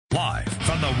Live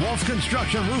from the Wolf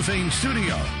Construction Roofing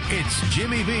Studio, it's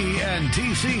Jimmy B and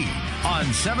TC on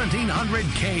 1700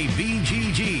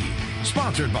 KBGG.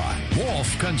 Sponsored by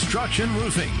Wolf Construction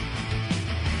Roofing.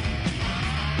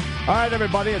 All right,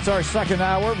 everybody, it's our second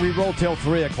hour. We roll till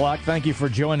 3 o'clock. Thank you for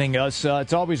joining us.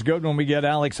 It's always good when we get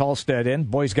Alex Halstead in.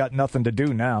 Boy's got nothing to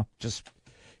do now. Just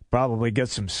probably get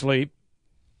some sleep,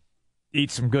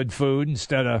 eat some good food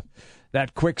instead of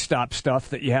that quick stop stuff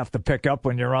that you have to pick up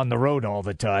when you're on the road all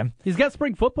the time. He's got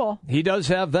spring football. He does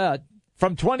have that.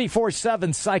 From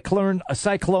 24/7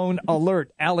 Cyclone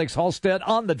Alert, Alex Halstead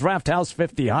on the Draft House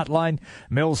 50 hotline,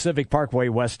 Mills Civic Parkway,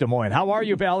 West Des Moines. How are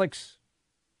you, Alex?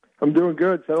 I'm doing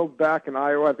good. Settled back in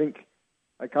Iowa. I think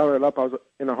I counted it up. I was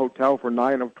in a hotel for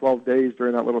 9 of 12 days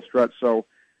during that little stretch. So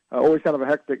always kind of a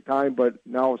hectic time, but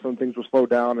now some things will slow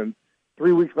down. And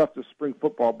 3 weeks left of spring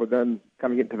football, but then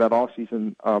kind of get into that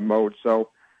off-season mode. So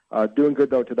doing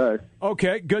good, though, today.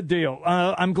 Okay, good deal.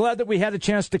 I'm glad that we had a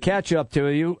chance to catch up to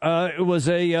you. It was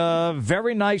a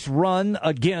very nice run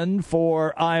again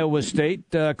for Iowa State,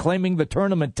 claiming the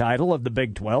tournament title of the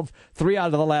Big 12, 3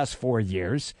 out of the last 4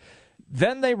 years.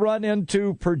 Then they run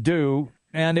into Purdue,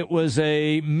 and it was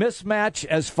a mismatch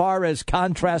as far as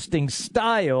contrasting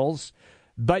styles,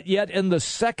 but yet in the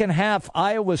second half,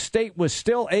 Iowa State was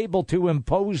still able to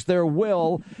impose their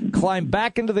will, climb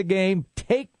back into the game,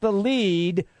 take the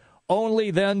lead, only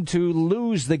then to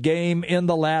lose the game in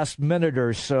the last minute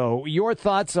or so. Your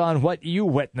thoughts on what you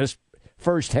witnessed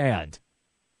firsthand?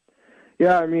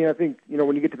 Yeah, I mean, I think,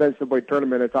 when you get to the NCAA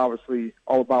tournament, it's obviously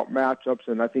all about matchups,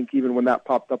 and I think even when that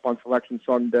popped up on Selection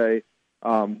Sunday,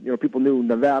 people knew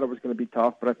Nevada was going to be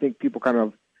tough, but I think people kind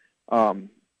of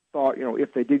thought,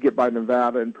 if they did get by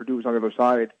Nevada and Purdue was on the other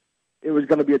side, it was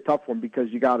going to be a tough one because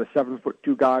you got a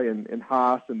 7'2" guy in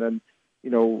Haas, and then,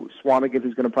 Swanigan,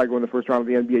 who's going to probably go in the first round of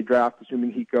the NBA draft,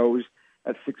 assuming he goes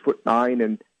at 6'9",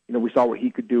 and, we saw what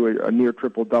he could do, a near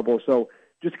triple-double. So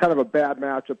just kind of a bad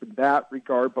matchup in that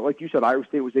regard. But like you said, Iowa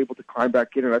State was able to climb back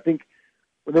in. And I think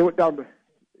when they went down to,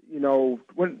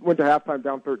 went to halftime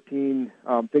down 13,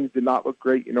 things did not look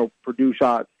great. Purdue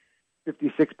shot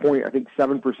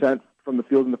 7% from the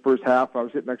field in the first half. I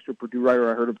was sitting next to a Purdue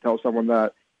writer. I heard him tell someone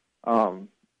that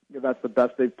that's the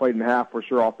best they've played in half for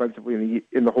sure offensively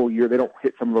in the whole year. They don't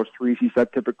hit some of those threes, he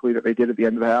said, typically that they did at the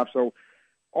end of the half. So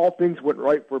all things went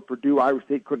right for Purdue. Iowa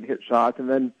State couldn't hit shots. And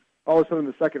then all of a sudden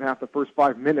in the second half, the first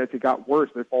 5 minutes, it got worse.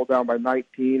 They fall down by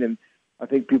 19, and I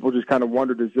think people just kind of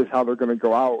wondered, is this how they're going to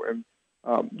go out? And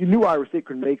you knew Iowa State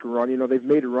could make a run. They've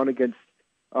made a run against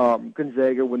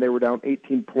Gonzaga when they were down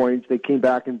 18 points. They came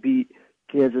back and beat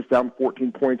Kansas down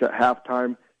 14 points at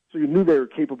halftime. So you knew they were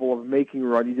capable of making a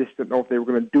run. You just didn't know if they were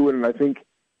going to do it. And I think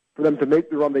for them to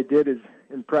make the run they did is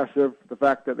impressive. The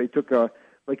fact that they took a,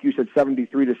 like you said,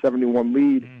 73-71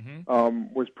 lead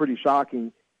was pretty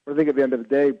shocking. But I think at the end of the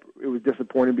day, it was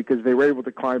disappointing because they were able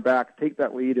to climb back, take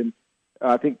that lead, and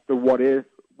I think the what if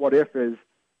is,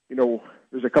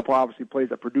 there's a couple obviously plays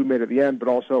that Purdue made at the end, but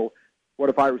also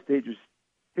what if Iowa State just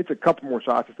hits a couple more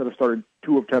shots instead of starting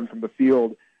 2 of 10 from the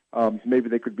field? Maybe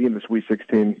they could be in the Sweet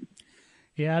 16.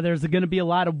 Yeah, there's going to be a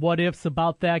lot of what-ifs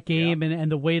about that game and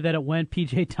the way that it went.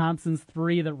 P.J. Thompson's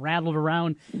three that rattled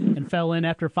around and fell in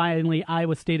after finally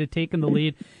Iowa State had taken the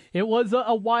lead. It was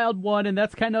a wild one, and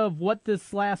that's kind of what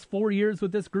this last 4 years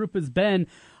with this group has been.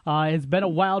 It's been a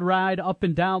wild ride, up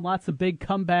and down, lots of big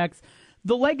comebacks.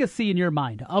 The legacy in your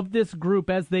mind of this group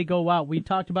as they go out, we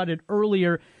talked about it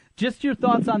earlier. Just your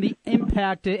thoughts on the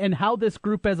impact and how this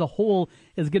group as a whole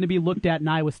is going to be looked at in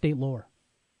Iowa State lore.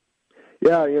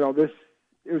 Yeah,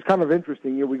 it was kind of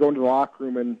interesting. We go into the locker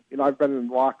room, and I've been in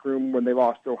the locker room when they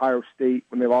lost to Ohio State,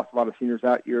 when they lost a lot of seniors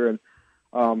that year, and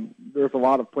there's a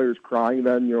lot of players crying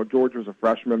then. George was a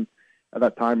freshman at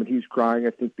that time, and he was crying,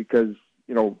 I think, because,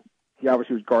 he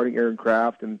obviously was guarding Aaron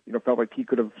Craft and, felt like he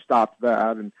could have stopped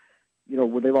that. And,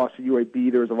 when they lost to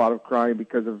UAB, there was a lot of crying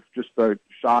because of just the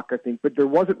shock, I think. But there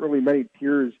wasn't really many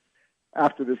tears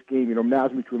after this game.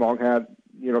 Nazmi Trulong had,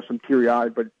 some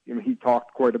teary-eyed, but, he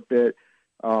talked quite a bit.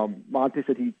 Monte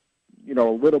said he, a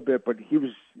little bit, but he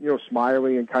was,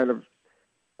 smiling and kind of,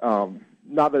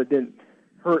 not that it didn't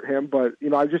hurt him, but,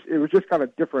 it was just kind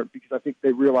of different because I think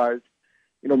they realized,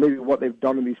 maybe what they've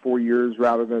done in these 4 years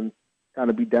rather than kind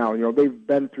of be down. They've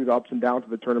been through the ups and downs of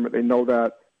the tournament. They know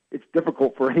that it's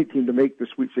difficult for any team to make the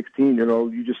Sweet 16. You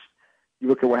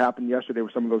look at what happened yesterday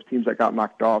with some of those teams that got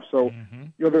knocked off. So,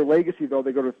 their legacy, though,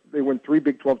 they win 3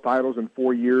 Big 12 titles in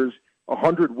 4 years.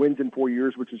 100 wins in 4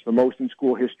 years, which is the most in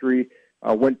school history.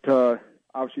 Went to,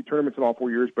 obviously, tournaments in all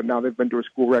 4 years, but now they've been to a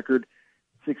school record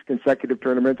 6 consecutive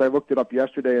tournaments. I looked it up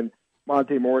yesterday, and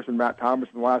Monte Morris and Matt Thomas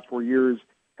in the last 4 years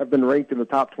have been ranked in the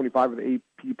top 25 of the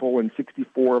AP poll in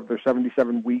 64 of their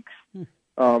 77 weeks.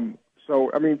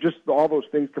 So, I mean, just all those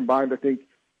things combined, I think,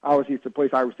 obviously it's a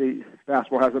place Iowa State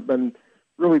basketball hasn't been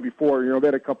really before. You know, they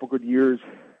had a couple good years,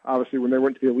 obviously, when they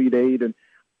went to the Elite Eight and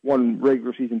won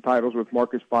regular season titles with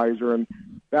Marcus Fizer and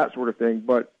that sort of thing.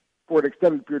 But for an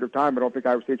extended period of time, I don't think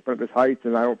Iowa State's been at this height,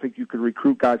 and I don't think you could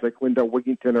recruit guys like Lindell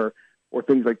Wigington or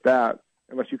things like that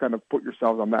unless you kind of put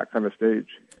yourselves on that kind of stage.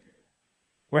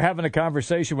 We're having a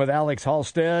conversation with Alex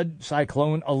Halstead,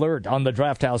 Cyclone Alert on the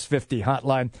Draft House 50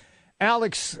 hotline.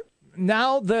 Alex,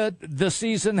 now that the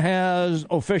season has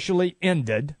officially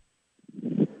ended,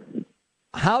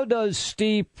 how does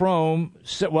Steve Prohm,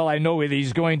 well, I know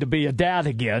he's going to be a dad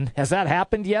again. Has that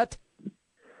happened yet?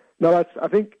 No, I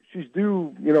think she's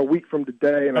due, a week from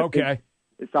today. And I think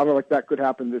it sounded like that could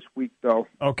happen this week, though.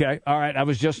 Okay. All right. I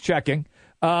was just checking.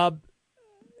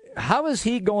 How is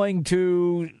he going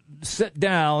to sit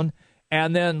down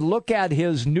and then look at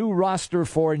his new roster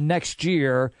for next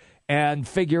year and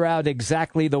figure out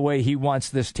exactly the way he wants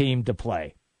this team to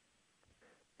play?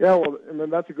 Yeah, well, I mean,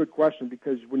 that's a good question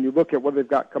because when you look at what they've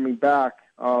got coming back,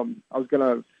 I was going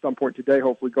to, at some point today,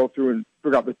 hopefully go through and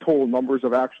figure out the total numbers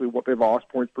of actually what they've lost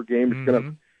points per game. It's going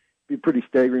to be pretty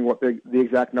staggering what the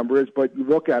exact number is. But you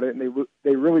look at it, and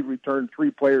they really returned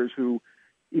three players who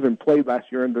even played last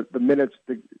year, and the minutes,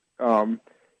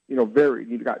 varied.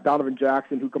 You got Donovan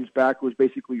Jackson, who comes back, who was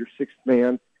basically your sixth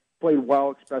man, played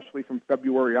well, especially from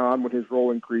February on when his role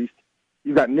increased.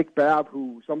 You've got Nick Babb,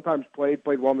 who sometimes played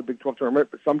well in the Big 12 tournament,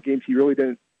 but some games he really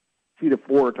didn't see the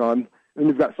floor a ton. And then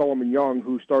you've got Solomon Young,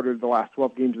 who started the last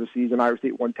 12 games of the season. Iowa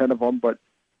State won 10 of them, but,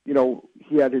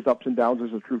 he had his ups and downs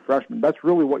as a true freshman. That's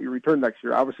really what you return next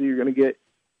year. Obviously, you're going to get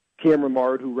Cameron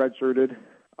Lard, who redshirted.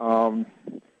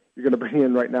 You're going to bring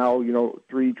in right now,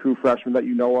 three true freshmen that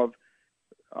you know of.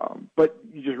 But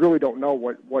you just really don't know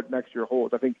what next year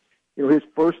holds. I think, his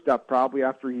first step probably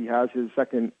after he has his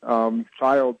second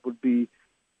child would be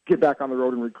get back on the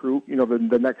road and recruit.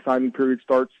 The next signing period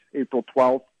starts April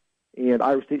 12th, and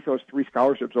Iowa State still has 3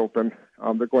 scholarships open.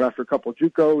 They're going after a couple of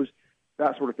JUCOs,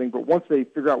 that sort of thing. But once they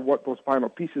figure out what those final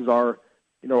pieces are,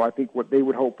 I think what they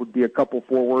would hope would be a couple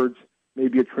forwards,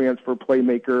 maybe a transfer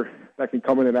playmaker that can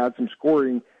come in and add some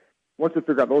scoring. Once they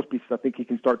figure out those pieces, I think he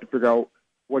can start to figure out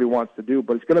what he wants to do.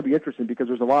 But it's going to be interesting because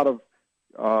there's a lot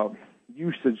of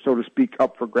usage, so to speak,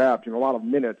 up for grabs. A lot of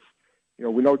minutes.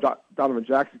 We know Donovan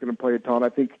Jackson's going to play a ton. I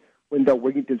think Lindell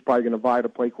Wigington's probably going to vie to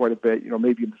play quite a bit.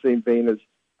 Maybe in the same vein as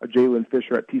a Jalen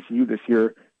Fisher at TCU this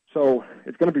year. So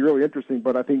it's going to be really interesting.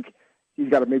 But I think he's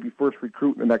got to maybe first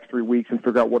recruit in the next 3 weeks and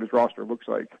figure out what his roster looks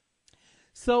like.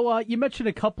 So you mentioned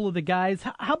a couple of the guys.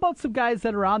 How about some guys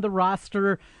that are on the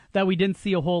roster that we didn't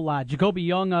see a whole lot? Jacoby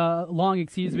Long,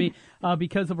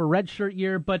 because of a redshirt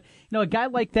year. But, a guy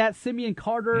like that, Simeon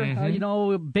Carter,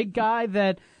 a big guy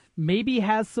that maybe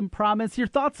has some promise. Your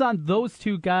thoughts on those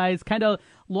two guys, kind of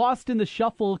lost in the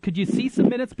shuffle. Could you see some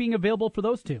minutes being available for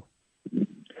those two?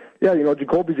 Yeah,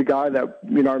 Jacoby's a guy that,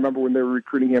 I remember when they were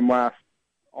recruiting him last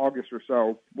August or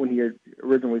so when he had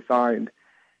originally signed.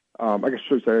 I guess I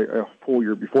should say a full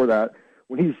year before that.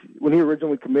 When he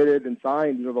originally committed and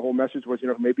signed, the whole message was,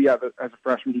 maybe as a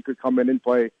freshman he could come in and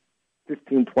play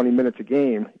 15, 20 minutes a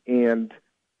game. And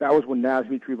that was when Naz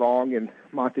Mitri-Long and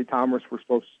Monte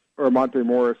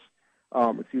Morris,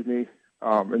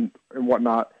 and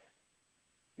whatnot.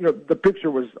 The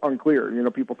picture was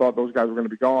unclear. People thought those guys were going to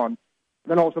be gone. And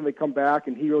then all of a sudden they come back,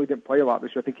 and he really didn't play a lot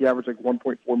this year. I think he averaged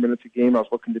 1.4 minutes a game. I was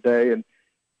looking today, and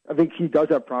I think he does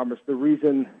have promise. The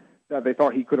reason that they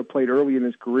thought he could have played early in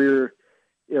his career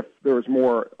if there was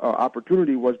more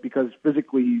opportunity was because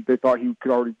physically they thought he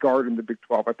could already guard in the Big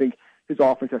 12. I think his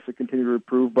offense has to continue to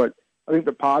improve, but I think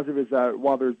the positive is that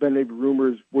while there's been maybe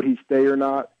rumors would he stay or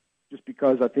not, just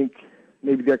because I think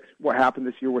maybe what happened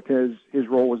this year with his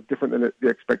role was different than the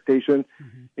expectation.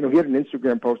 He had an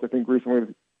Instagram post, I think, recently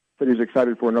that said he was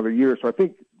excited for another year. So I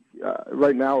think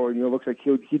right now, it looks like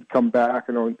he'd come back.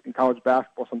 In college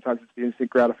basketball, sometimes it's the instant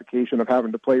gratification of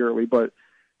having to play early, but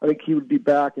I think he would be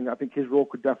back, and I think his role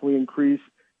could definitely increase.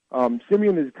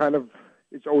 Simeon is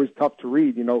it's always tough to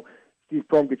read. Steve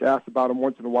Prohm gets asked about him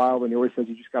once in a while, and he always says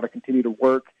you just got to continue to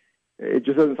work. It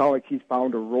just doesn't sound like he's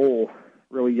found a role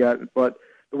really yet. But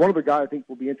the one other guy I think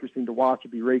will be interesting to watch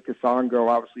would be Ray Kasongo.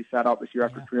 Obviously sat out this year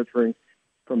after transferring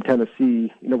from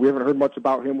Tennessee. We haven't heard much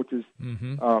about him, which is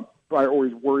probably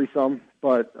always worrisome,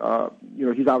 but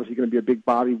he's obviously going to be a big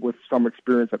body with some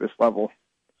experience at this level.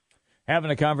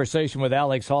 Having a conversation with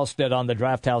Alex Halstead on the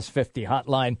Draft House 50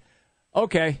 hotline.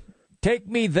 Okay, take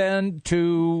me then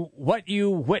to what you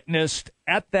witnessed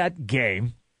at that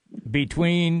game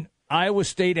between Iowa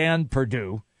State and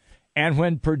Purdue, And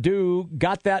when Purdue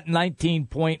got that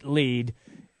 19-point lead,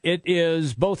 it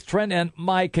is both Trent and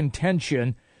my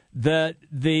contention that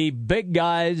the big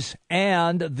guys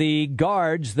and the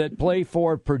guards that play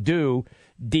for Purdue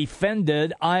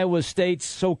defended Iowa State's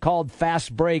so-called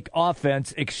fast break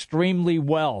offense extremely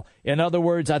well. In other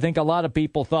words, I think a lot of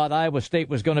people thought Iowa State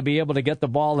was going to be able to get the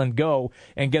ball and go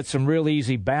and get some real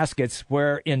easy baskets,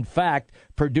 where, in fact,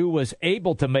 Purdue was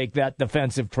able to make that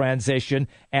defensive transition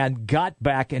and got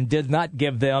back and did not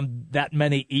give them that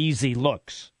many easy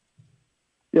looks.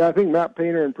 Yeah, I think Matt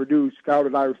Painter and Purdue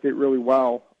scouted Iowa State really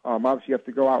well. Obviously, you have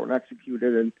to go out and execute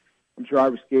it, and I'm sure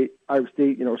Iowa State,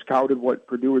 scouted what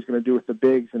Purdue was going to do with the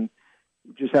bigs, and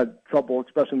just had trouble,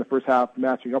 especially in the first half,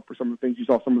 matching up for some of the things. You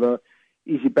saw some of the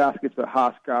easy baskets that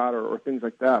Haas got or things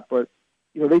like that. But,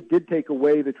 they did take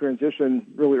away the transition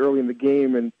really early in the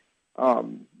game, and,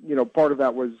 part of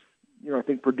that was, I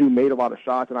think Purdue made a lot of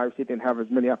shots, and Iowa State didn't have as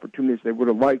many opportunities as they would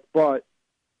have liked. But,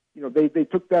 they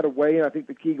took that away, and I think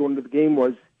the key going into the game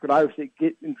was, could Iowa State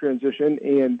get in transition,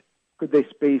 and could they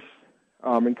space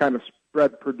and kind of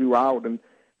spread Purdue out? And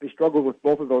they struggled with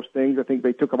both of those things. I think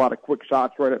they took a lot of quick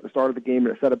shots right at the start of the game,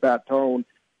 and it set a bad tone.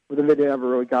 But then they never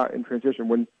really got in transition.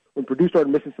 When Purdue started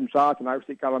missing some shots and Iowa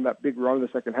State got on that big run in the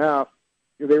second half,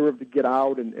 they were able to get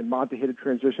out, and Monte hit a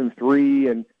transition three.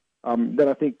 And then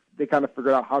I think they kind of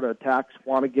figured out how to attack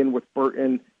Swanigan with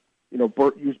Burton.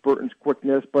 Burt used Burton's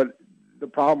quickness, but the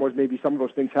problem was maybe some of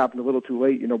those things happened a little too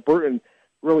late. Burton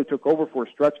really took over for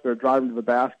a stretch there, driving to the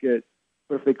basket.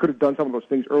 But if they could have done some of those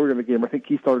things earlier in the game, I think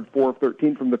he started 4 of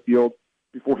 13 from the field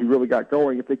before he really got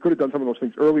going. If they could have done some of those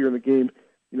things earlier in the game,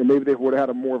 maybe they would have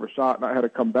had more of a shot, not had to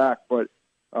come back. But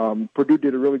Purdue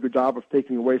did a really good job of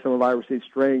taking away some of Iowa State's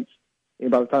strengths. And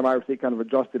by the time Iowa State kind of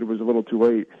adjusted, it was a little too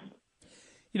late.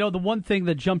 The one thing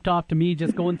that jumped off to me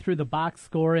just going through the box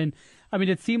score, and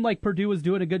it seemed like Purdue was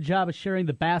doing a good job of sharing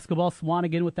the basketball.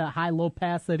 Swanigan with that high-low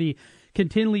pass that he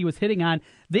continually was hitting on.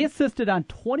 They assisted on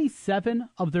 27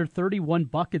 of their 31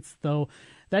 buckets, though.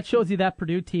 That shows you that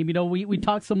Purdue team. We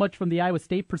talk so much from the Iowa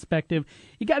State perspective.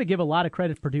 You got to give a lot of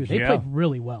credit to Purdue. They played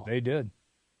really well. They did.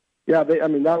 Yeah, that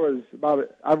was about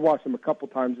it. I've watched them a couple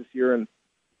times this year, and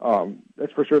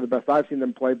that's for sure the best I've seen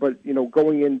them play. But,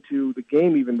 going into the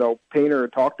game, even though Painter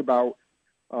talked about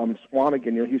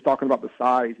Swanigan, he was talking about the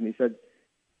size, and he said,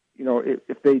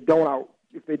 if they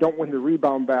don't win the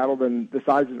rebound battle, then the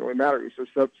size doesn't really matter.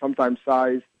 So sometimes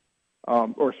size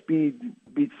or speed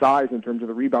beats size in terms of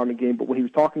the rebounding game. But when he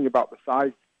was talking about the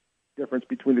size difference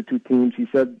between the two teams, he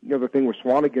said, the thing with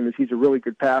Swanigan is he's a really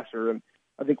good passer, and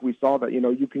I think we saw that.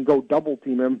 You can go double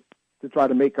team him to try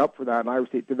to make up for that, and Iowa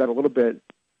State did that a little bit.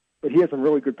 But he has some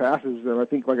really good passes, and I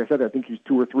think, like I said, he's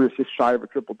 2 or 3 assists shy of a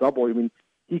triple-double.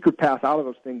 He could pass out of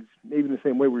those things maybe in the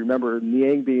same way we remember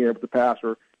Niang being able to pass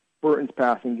or Burton's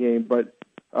passing game. But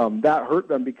that hurt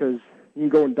them because you can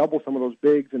go and double some of those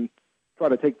bigs and try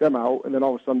to take them out, and then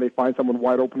all of a sudden they find someone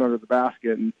wide open under the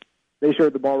basket. And they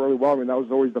shared the ball really well. That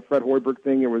was always the Fred Hoiberg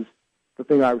thing. It was the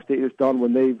thing Iowa State has done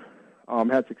when they've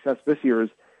had success this year is,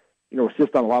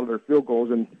 assist on a lot of their field goals.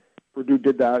 And Purdue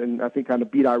did that, and I think kind of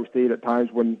beat Iowa State at times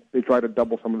when they tried to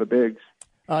double some of the bigs.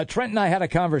 Trent and I had a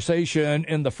conversation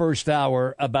in the first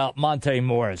hour about Monte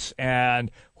Morris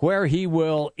and where he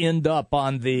will end up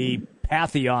on the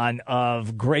pantheon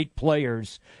of great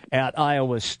players at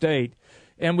Iowa State.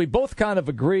 And we both kind of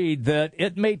agreed that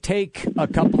it may take a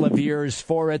couple of years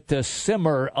for it to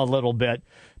simmer a little bit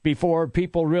before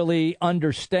people really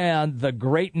understand the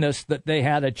greatness that they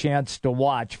had a chance to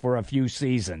watch for a few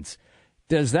seasons.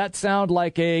 Does that sound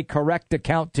like a correct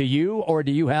account to you, or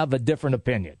do you have a different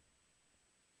opinion?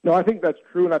 No, I think that's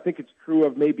true, and I think it's true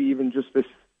of maybe even just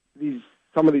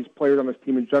some of these players on this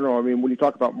team in general. When you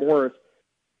talk about Morris,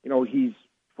 he's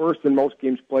first in most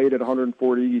games played at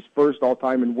 140. He's first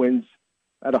all-time in wins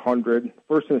at 100,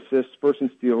 first in assists, first in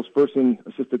steals, first in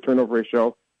assist-to-turnover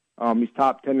ratio. He's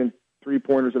top 10 in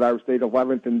three-pointers at Iowa State,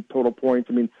 11th in total points.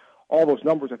 All those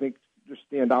numbers, I think, just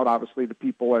stand out, obviously, to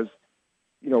people as,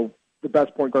 the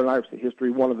best point guard in Iowa State history,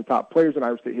 one of the top players in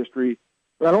Iowa State history.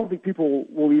 But I don't think people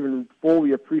will even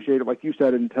fully appreciate it, like you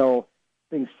said, until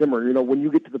things simmer. When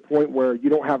you get to the point where you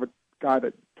don't have a guy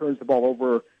that turns the ball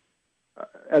over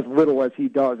as little as he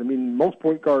does. Most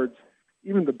point guards,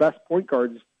 even the best point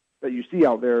guards that you see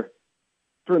out there,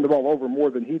 turn the ball over more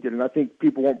than he did. And I think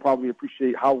people won't probably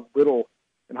appreciate how little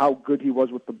and how good he was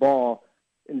with the ball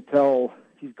until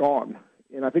he's gone.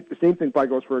 And I think the same thing probably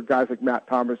goes for guys like Matt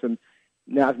Thomas and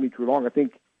Nazmi Trulong. I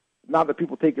think not that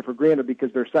people take it for granted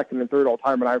because they're second and third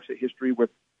all-time in Iowa State history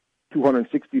with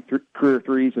 260 career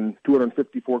threes and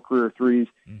 254 career threes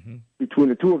between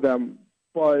the two of them.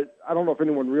 but I don't know if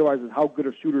anyone realizes how good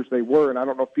of shooters they were, and I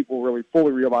don't know if people really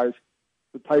fully realize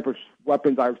the type of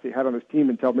weapons Iowa State had on this team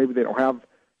until maybe they don't have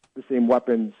the same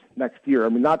weapons next year. I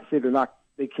mean, not to say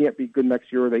they can't be good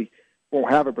next year or they won't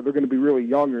have it, but they're going to be really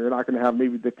young and you're not going to have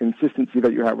maybe the consistency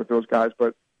that you have with those guys.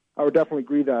 But I would definitely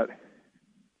agree that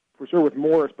for sure with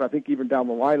Morris, but I think even down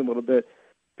the line a little bit,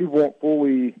 people won't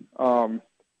fully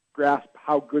grasp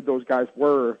how good those guys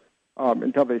were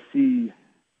until they see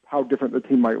how different the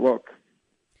team might look.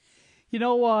 You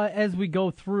know, as we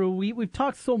go through, we've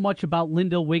talked so much about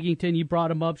Lindell Wigington. You brought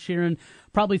him up, Sharon.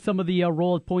 Probably some of the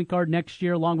role at point guard next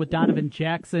year, along with Donovan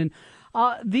Jackson.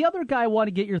 The other guy I want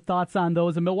to get your thoughts on, though,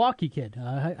 is a Milwaukee kid,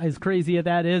 as crazy as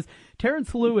that is.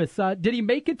 Terrence Lewis, did he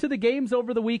make it to the games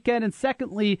over the weekend? And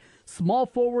secondly, small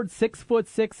forward,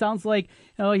 6'6", sounds like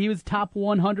he was top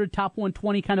 100, top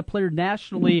 120 kind of player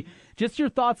nationally. Just your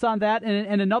thoughts on that,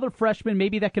 and another freshman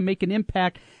maybe that can make an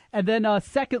impact. And then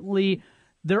secondly,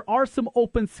 there are some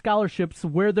open scholarships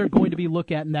where they're going to be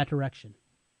looked at in that direction.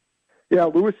 Yeah,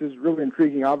 Lewis is really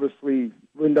intriguing. Obviously,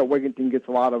 Lindell Wigington gets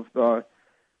a lot of the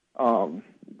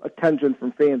attention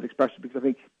from fans, especially because I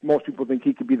think most people think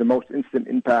he could be the most instant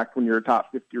impact when you're a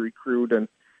top 50 recruit, and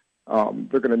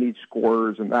they're going to need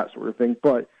scorers and that sort of thing.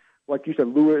 But like you said,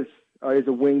 Lewis is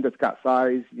a wing that's got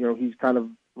size. He's kind of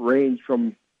ranged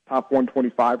from top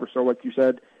 125 or so, like you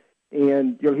said.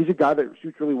 And, he's a guy that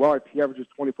shoots really well. He averages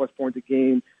 20-plus points a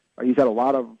game. He's had a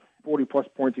lot of 40-plus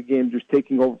points a game just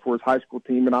taking over for his high school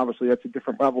team, and obviously that's a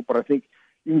different level. But I think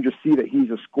you can just see that he's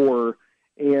a scorer.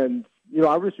 And,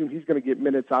 I would assume he's going to get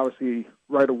minutes, obviously,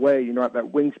 right away. At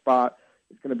that wing spot,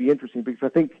 it's going to be interesting because I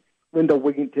think Lindell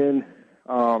Wigington,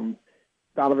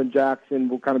 Donovan Jackson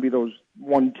will kind of be those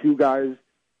 1-2 guys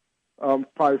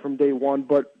probably from day one.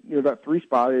 But, that 3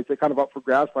 spot, it's kind of up for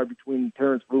grabs probably between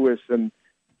Terrence Lewis and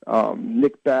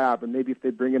Nick Babb, and maybe if they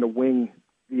bring in a wing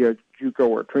via JUCO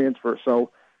or transfer.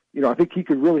 So, I think he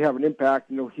could really have an impact.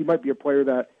 He might be a player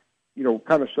that,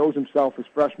 kind of shows himself his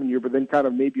freshman year, but then kind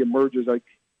of maybe emerges like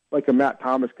a Matt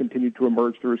Thomas continued to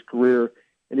emerge through his career,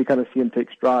 and you kind of see him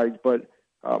take strides. But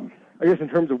I guess in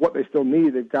terms of what they still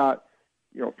need, they've got,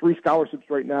 3 scholarships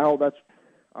right now. That's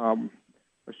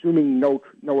assuming no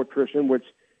attrition, which,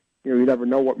 you never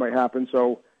know what might happen.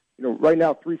 So, right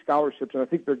now, 3 scholarships, and I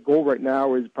think their goal right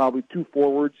now is probably 2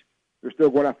 forwards. They're still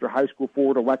going after high school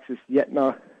forward Alexis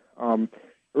Yetna,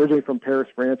 originally from Paris,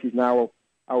 France. He's now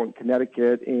out in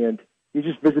Connecticut, and he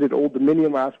just visited Old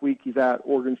Dominion last week. He's at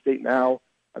Oregon State now.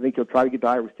 I think he'll try to get to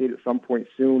Iowa State at some point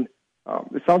soon.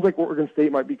 It sounds like Oregon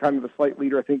State might be kind of the slight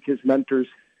leader. I think his mentors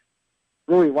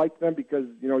really like them because,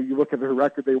 you look at their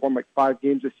record, they won like 5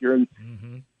 games this year, and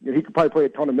he could probably play a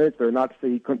ton of minutes there. Not to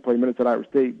say he couldn't play minutes at Iowa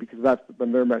State because that's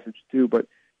been their message too, but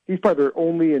he's probably their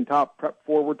only and top prep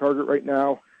forward target right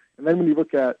now. And then when you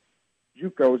look at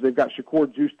JUCOs, they've got Shakur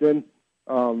Justin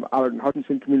out at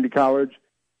Hutchinson Community College.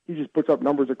 He just puts up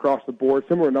numbers across the board,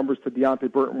 similar numbers to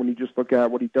Deontay Burton when you just look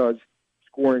at what he does,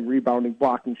 scoring, rebounding,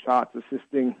 blocking shots,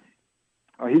 assisting.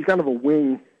 He's kind of a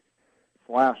wing/4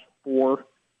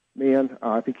 man.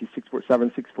 I think he's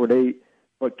 6'7", 6'8".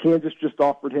 But Kansas just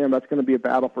offered him. That's going to be a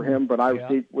battle for him. But Iowa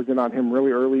State was in on him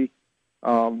really early.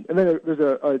 And then there's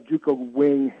a JUCO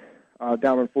wing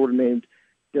down in Florida named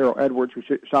Darrell Edwards, who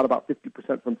shot about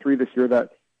 50% from 3 this year.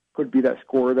 That could be that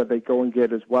scorer that they go and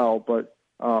get as well. But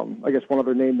I guess one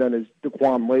other name then is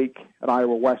DeQuan Lake at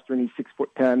Iowa Western. He's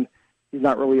 6'10". He's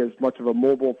not really as much of a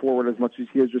mobile forward as much as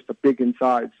he is just a big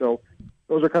inside. So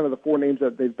those are kind of the 4 names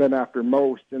that they've been after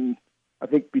most. And I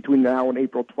think between now and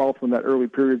April 12th, when that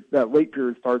late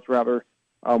period starts,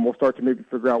 we'll start to maybe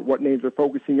figure out what names they're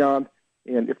focusing on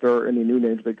and if there are any new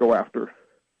names they go after.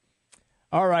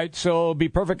 All right, so be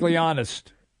perfectly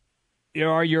honest.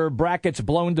 Are your brackets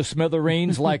blown to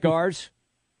smithereens like ours?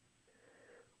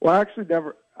 Well, I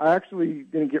actually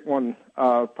didn't get one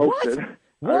posted.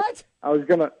 What?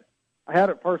 I had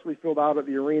it partially filled out at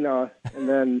the arena, and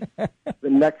then the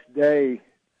next day,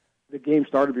 the game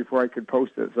started before I could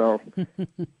post it. So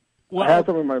I had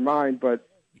some in my mind, but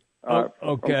okay.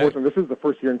 Unfortunately, this is the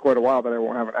first year in quite a while that I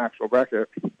won't have an actual bracket.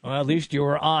 Well, at least you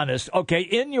were honest. Okay,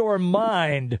 in your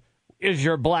mind, is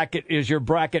your bracket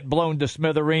blown to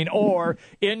smithereen, or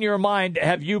in your mind,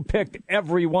 have you picked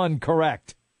everyone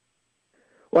correct?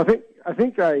 Well, I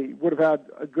think I would have had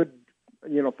a good,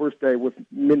 first day with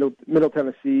Middle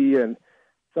Tennessee and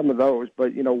some of those,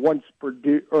 but once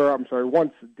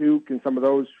Duke and some of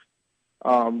those,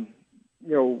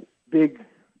 big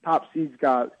top seeds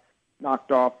got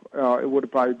knocked off, it would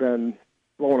have probably been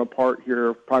blown apart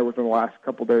here, probably within the last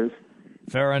couple days.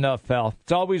 Fair enough, pal.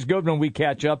 It's always good when we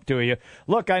catch up to you.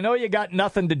 Look, I know you got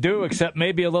nothing to do except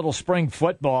maybe a little spring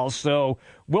football, so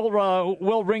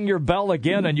we'll ring your bell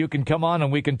again, and you can come on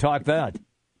and we can talk that.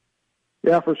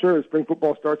 Yeah, for sure. Spring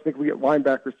football starts. I think we get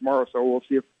linebackers tomorrow, so we'll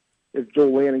see if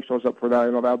Joel Lanning shows up for that. I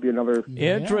know that'll be another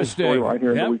interesting storyline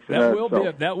here in the weeks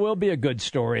ahead. That will be a good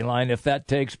storyline if that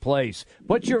takes place.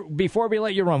 Before we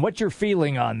let you run, what's your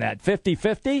feeling on that?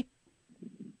 50-50?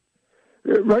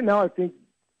 Right now,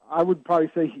 I would probably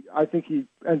say I think he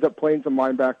ends up playing some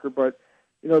linebacker, but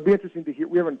it'd be interesting to hear.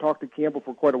 We haven't talked to Campbell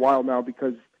for quite a while now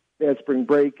because they had spring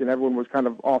break and everyone was kind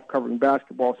of off covering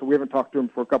basketball, so we haven't talked to him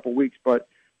for a couple of weeks. But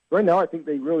right now, I think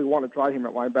they really want to try him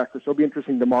at linebacker, so it'll be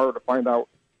interesting tomorrow to find out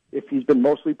if he's been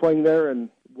mostly playing there and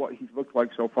what he's looked like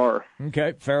so far.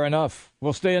 Okay, fair enough.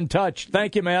 We'll stay in touch.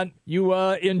 Thank you, man. You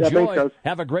enjoy. Yeah, thanks,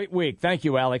 have a great week. Thank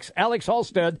you, Alex. Alex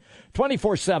Halstead,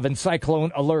 24/7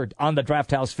 Cyclone Alert on the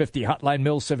Draft House 50 Hotline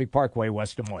Mills Civic Parkway,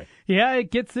 West Des Moines. Yeah, it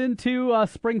gets into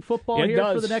spring football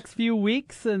for the next few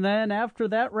weeks, and then after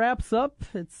that wraps up,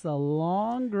 it's a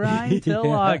long grind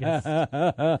till August.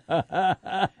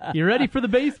 You ready for the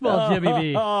baseball,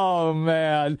 Jimmy B? Oh,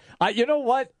 man. You know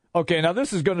what? Okay, now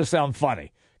this is going to sound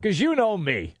funny. Because you know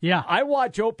me. Yeah. I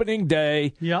watch opening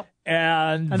day. Yep.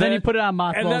 And then you put it on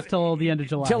mothballs till the end of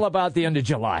July. Till about the end of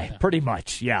July, pretty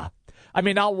much, yeah. I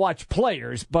mean, I'll watch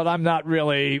players, but I'm not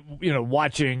really,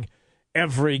 watching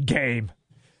every game.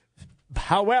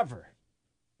 However,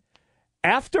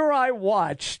 after I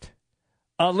watched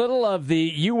a little of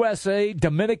the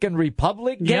USA-Dominican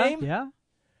Republic game,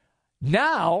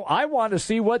 now I want to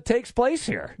see what takes place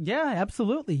here. Yeah,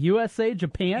 absolutely.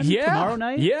 USA-Japan tomorrow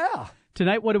night. Yeah.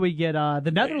 Tonight, what do we get?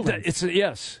 The Netherlands.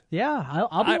 Yes. Yeah,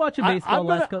 I'll be watching baseball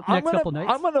next couple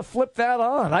nights. I'm going to flip that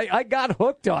on. I got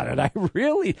hooked on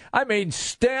it.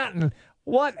 Stanton,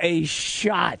 what a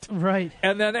shot. Right.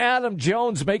 And then Adam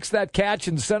Jones makes that catch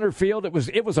in center field.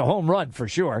 It was a home run for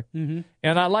sure. Mm-hmm.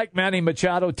 And I like Manny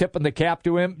Machado tipping the cap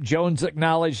to him. Jones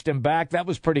acknowledged him back. That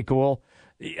was pretty cool.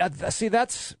 See,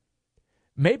 that's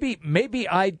maybe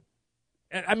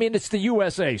it's the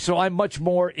USA, so I'm much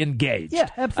more engaged. Yeah,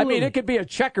 absolutely. I mean, it could be a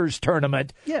checkers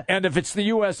tournament, and if it's the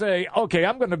USA, okay,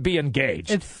 I'm going to be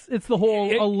engaged. It's the whole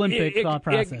Olympic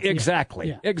process.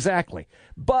 Exactly, exactly.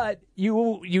 But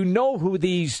you know who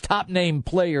these top-name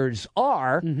players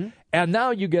are, and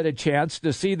now you get a chance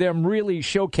to see them really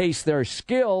showcase their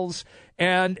skills,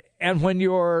 and when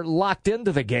you're locked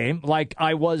into the game, like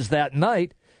I was that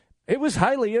night, it was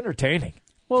highly entertaining.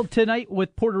 Well, tonight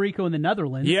with Puerto Rico and the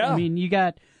Netherlands, I mean, you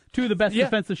got two of the best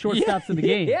defensive shortstops in the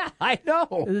game. Yeah, I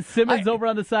know. Simmons over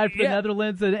on the side for the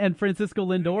Netherlands and Francisco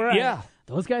Lindor. Yeah.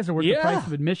 Those guys are worth the price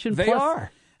of admission. They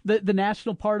are. The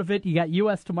national part of it, you got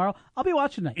U.S. tomorrow. I'll be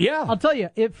watching that. Yeah. I'll tell you,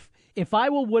 if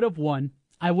Iowa would have won,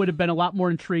 I would have been a lot more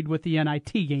intrigued with the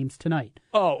NIT games tonight.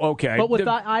 Oh, okay. But with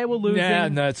Iowa losing,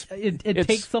 it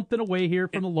takes something away here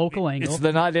from the local angle. It's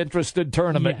the not interested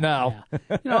tournament now.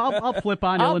 Yeah. I'll flip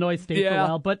on Illinois State for a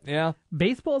while, but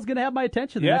baseball is going to have my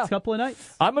attention the next couple of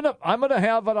nights. I'm gonna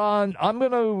have it on. I'm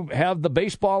gonna have the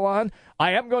baseball on.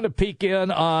 I am going to peek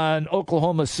in on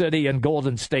Oklahoma City and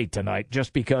Golden State tonight,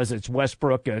 just because it's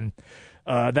Westbrook and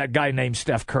that guy named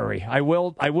Steph Curry. I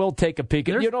will take a peek.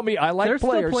 You know me, I like players.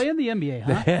 They're still playing the NBA,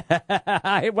 huh?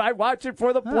 I watch it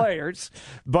for the players,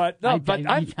 but I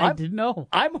didn't know.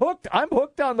 I'm hooked. I'm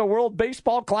hooked on the World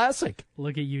Baseball Classic.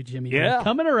 Look at you, Jimmy. Yeah,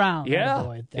 coming around. Yeah,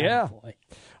 boy.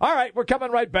 All right, we're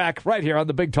coming right back right here on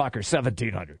the Big Talker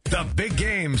 1700. The big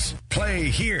games play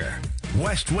here.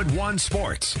 Westwood One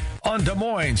Sports on Des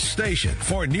Moines Station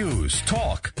for news,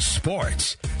 talk,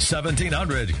 sports.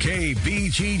 1700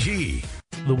 KBGG.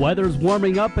 The weather's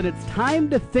warming up and it's time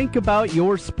to think about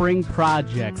your spring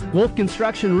projects. Wolf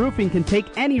Construction Roofing can take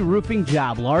any roofing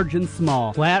job, large and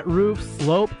small. Flat roof,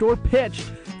 sloped, or pitched.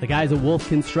 The guys at Wolf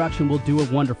Construction will do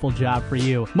a wonderful job for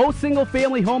you. Most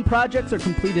single-family home projects are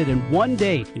completed in one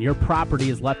day, and your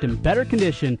property is left in better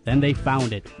condition than they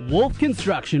found it. Wolf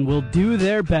Construction will do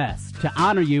their best to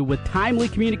honor you with timely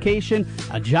communication,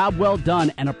 a job well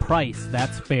done, and a price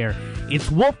that's fair.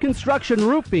 It's Wolf Construction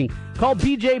Roofing. Call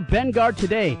BJ Bengard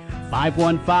today,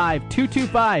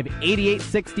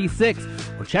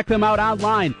 515-225-8866, or check them out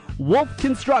online,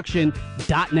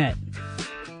 wolfconstruction.net.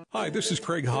 Hi, this is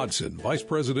Craig Hodson, Vice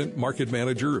President, Market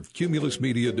Manager of Cumulus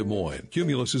Media Des Moines.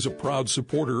 Cumulus is a proud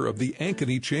supporter of the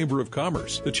Ankeny Chamber of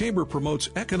Commerce. The Chamber promotes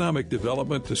economic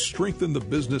development to strengthen the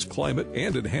business climate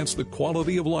and enhance the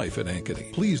quality of life in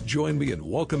Ankeny. Please join me in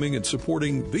welcoming and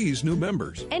supporting these new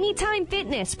members. Anytime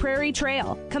Fitness, Prairie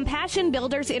Trail, Compassion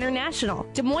Builders International,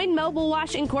 Des Moines Mobile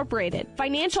Wash Incorporated,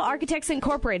 Financial Architects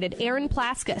Incorporated, Aaron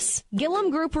Plaskus,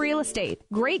 Gillum Group Real Estate,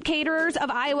 Great Caterers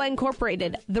of Iowa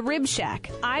Incorporated, The Rib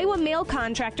Shack, Iowa Mail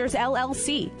Contractors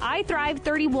LLC, I Thrive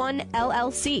 31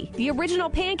 LLC, The Original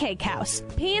Pancake House,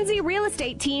 Pansy Real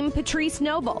Estate Team Patrice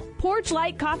Noble, Porch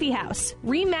Light Coffee House,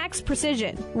 Remax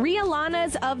Precision,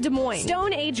 Rialanas of Des Moines,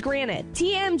 Stone Age Granite,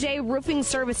 TMJ Roofing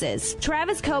Services,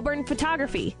 Travis Coburn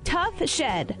Photography, Tough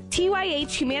Shed,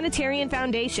 TYH Humanitarian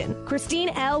Foundation, Christine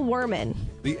L. Werman.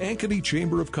 The Ankeny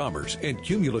Chamber of Commerce and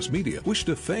Cumulus Media wish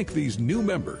to thank these new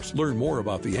members. Learn more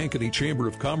about the Ankeny Chamber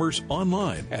of Commerce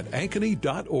online at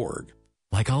ankeny.org.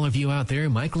 Like all of you out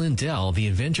there, Mike Lindell, the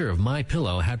inventor of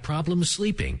MyPillow, had problems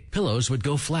sleeping. Pillows would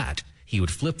go flat. He would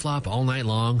flip-flop all night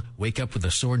long, wake up with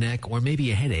a sore neck or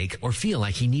maybe a headache, or feel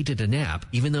like he needed a nap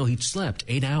even though he'd slept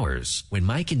 8 hours. When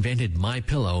Mike invented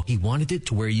MyPillow, he wanted it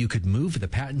to where you could move the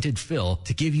patented fill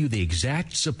to give you the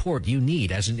exact support you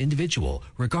need as an individual,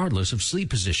 regardless of sleep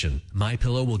position.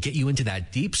 MyPillow will get you into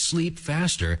that deep sleep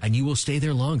faster, and you will stay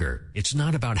there longer. It's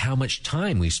not about how much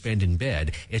time we spend in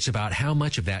bed. It's about how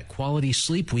much of that quality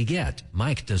sleep we get.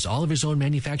 Mike does all of his own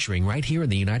manufacturing right here in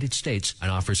the United States and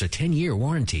offers a 10-year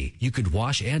warranty. You could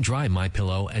wash and dry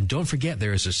MyPillow, and don't forget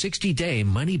there is a 60-day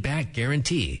money-back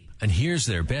guarantee. And here's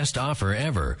their best offer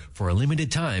ever. For a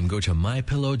limited time, go to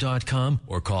MyPillow.com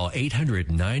or call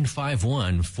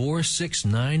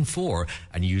 800-951-4694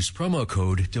 and use promo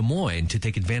code Des Moines to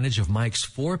take advantage of Mike's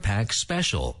 4-pack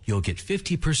special. You'll get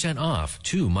 50% off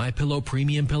 2 MyPillow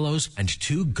premium pillows and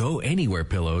 2 Go Anywhere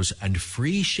pillows and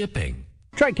free shipping.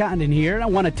 Trey Condon here, and I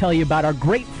want to tell you about our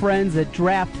great friends at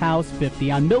Draft House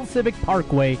 50 on Mill Civic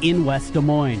Parkway in West Des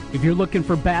Moines. If you're looking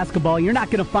for basketball, you're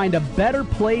not going to find a better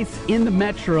place in the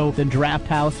metro than Draft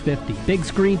House 50. Big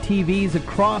screen TVs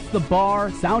across the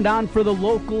bar, sound on for the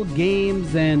local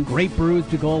games, and great brews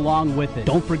to go along with it.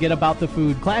 Don't forget about the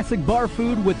food. Classic bar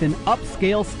food with an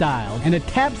upscale style and a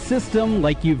tap system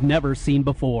like you've never seen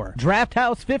before. Draft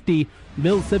House 50,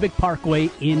 Mill Civic Parkway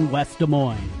in West Des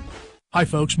Moines. Hi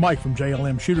folks, Mike from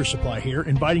JLM Shooter Supply here,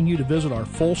 inviting you to visit our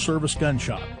full-service gun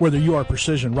shop. Whether you are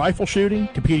precision rifle shooting,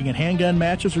 competing in handgun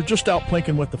matches, or just out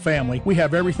plinking with the family, we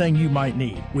have everything you might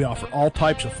need. We offer all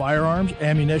types of firearms,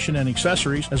 ammunition, and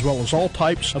accessories, as well as all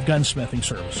types of gunsmithing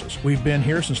services. We've been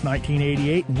here since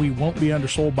 1988, and we won't be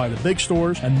undersold by the big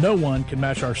stores, and no one can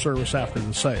match our service after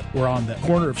the sale. We're on the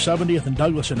corner of 70th and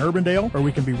Douglas in Urbandale, or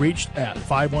we can be reached at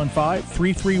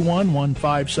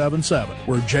 515-331-1577.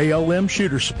 We're JLM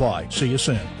Shooter Supply. See you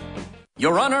soon.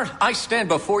 Your Honor, I stand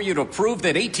before you to prove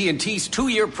that AT&T's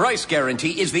 2-year price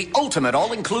guarantee is the ultimate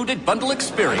all-included bundle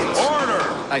experience. Order!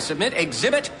 I submit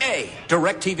Exhibit A,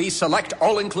 DirecTV Select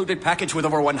all-included package with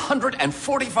over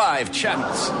 145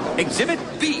 channels. Exhibit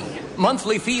B,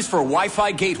 monthly fees for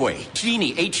Wi-Fi gateway,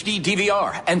 Genie HD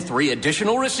DVR, and 3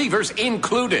 additional receivers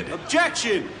included.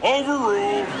 Objection!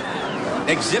 Overruled.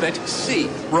 Exhibit C,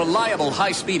 reliable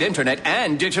high-speed internet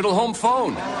and digital home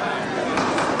phone.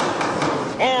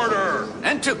 Order!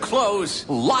 And to close,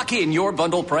 lock in your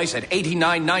bundle price at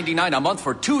 $89.99 a month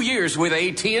for 2 years with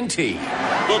AT&T.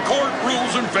 The court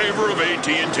rules in favor of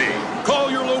AT&T.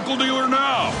 Call your local dealer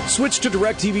now. Switch to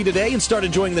DirecTV today and start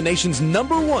enjoying the nation's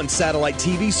 #1 satellite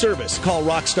TV service. Call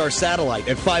Rockstar Satellite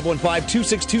at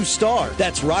 515-262-STAR.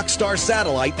 That's Rockstar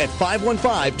Satellite at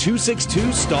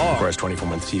 515-262-STAR. Requires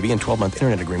 24-month TV and 12-month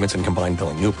internet agreements and combined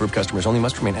billing. New approved customers only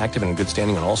must remain active and in good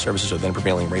standing on all services with then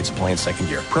prevailing rates apply in second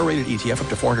year. Prorated ETF up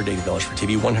to $480 for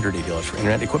TV, $180 for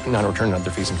internet, equipment non-return, and other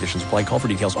fees and conditions apply. Call for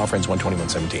details. Offer ends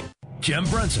 1/21/17. Jim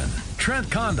Brunson, Trent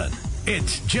Condon.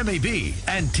 It's Jimmy B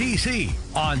and TC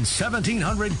on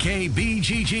 1700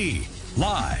 KBGG.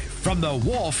 Live from the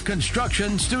Wolf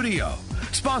Construction Studio.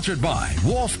 Sponsored by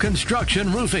Wolf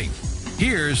Construction Roofing.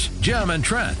 Here's Jim and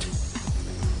Trent.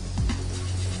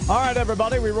 All right,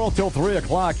 everybody, we roll till 3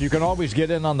 o'clock. You can always get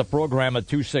in on the program at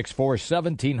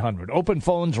 264-1700. Open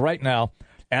phones right now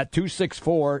at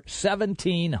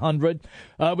 264-1700.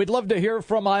 We'd love to hear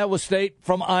from Iowa State,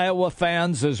 from Iowa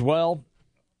fans as well.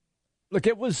 Look,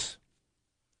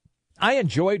 I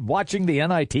enjoyed watching the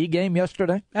NIT game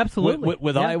yesterday. Absolutely.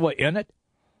 With Iowa in it.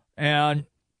 And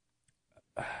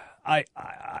I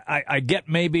get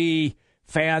maybe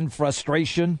fan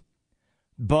frustration,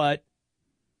 but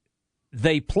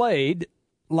they played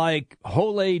like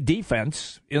whole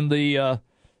defense in the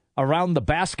around the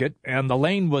basket, and the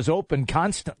lane was open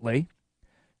constantly.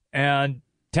 And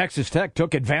Texas Tech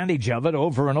took advantage of it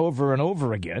over and over and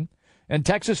over again. And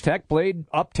Texas Tech played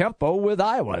up-tempo with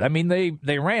Iowa. I mean,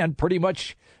 they ran pretty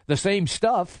much the same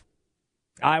stuff.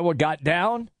 Iowa got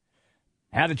down,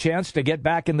 had a chance to get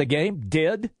back in the game,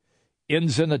 did.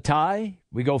 Ends in a tie.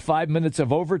 We go 5 minutes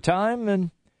of overtime,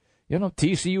 and,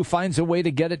 TCU finds a way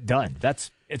to get it done.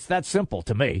 It's that simple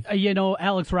to me.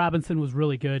 Alex Robinson was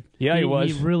really good. Yeah, he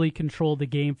was. He really controlled the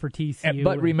game for TCU.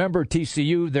 But remember,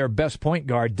 TCU, their best point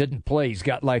guard, didn't play. He's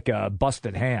got like a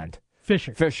busted hand.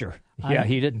 Fisher. Yeah,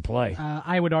 he didn't play.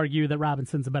 I would argue that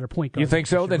Robinson's a better point guard. You think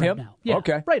so than him? Now. Yeah,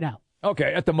 okay. Right now.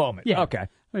 Okay, at the moment. Yeah. Okay.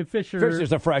 I mean,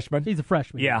 Fisher's a freshman. He's a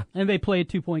freshman. Yeah. And they played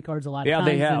 2-point guards a lot of times.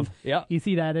 Yeah, they have. Yeah. You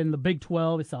see that in the Big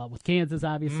 12. You saw it with Kansas,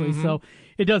 obviously. Mm-hmm. So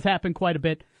it does happen quite a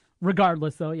bit.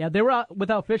 Regardless, though, yeah, they were out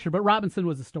without Fisher, but Robinson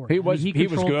was a story. He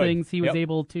controlled good. things. He was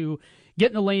able to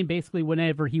get in the lane basically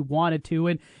whenever he wanted to,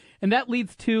 and that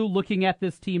leads to looking at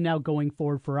this team now going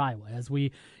forward for Iowa. As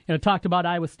we talked about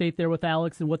Iowa State there with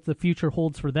Alex and what the future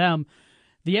holds for them,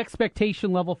 the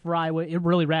expectation level for Iowa, it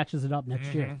really ratchets it up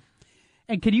next year.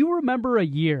 And can you remember a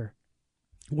year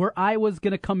where Iowa's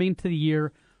going to come into the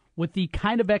year with the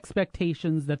kind of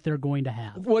expectations that they're going to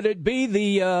have? Would it be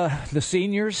the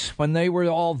seniors when they were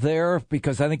all there?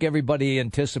 Because I think everybody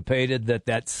anticipated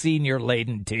that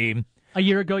senior-laden team. A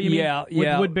year ago, you mean?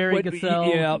 With Woodbury,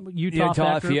 Gasell,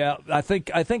 Utah. Yeah. I think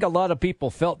a lot of people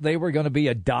felt they were going to be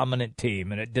a dominant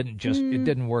team, and it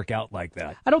didn't work out like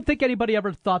that. I don't think anybody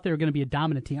ever thought they were going to be a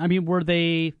dominant team. I mean, were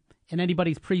they in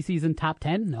anybody's preseason top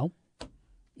 10? No.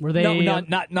 Were they? No,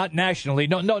 not nationally.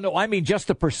 No. I mean, just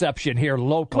the perception here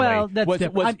locally. Well, that's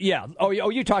different. Oh,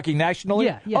 you're talking nationally?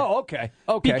 Yeah. Oh, okay.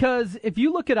 Because if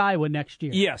you look at Iowa next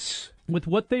year, yes, with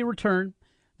what they return,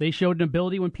 they showed an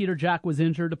ability when Peter Jok was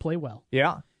injured to play well.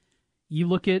 Yeah. You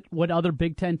look at what other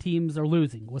Big Ten teams are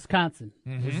losing. Wisconsin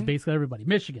loses basically everybody.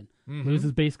 Michigan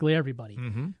loses basically everybody.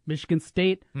 Michigan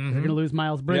State, they're going to lose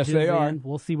Miles Bridges. Yes, they are. And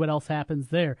we'll see what else happens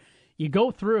there. You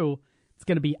go through, it's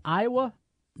going to be Iowa,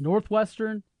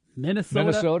 Northwestern,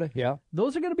 Minnesota. Yeah.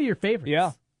 Those are going to be your favorites.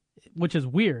 Yeah. Which is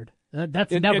weird.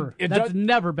 That's never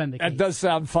been the case. That does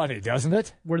sound funny, doesn't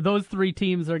it? Where those three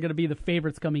teams are going to be the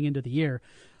favorites coming into the year.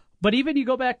 But even you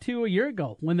go back to a year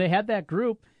ago when they had that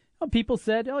group, people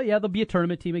said, oh, yeah, they'll be a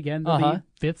tournament team again. They'll be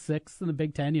 5th, 6th in the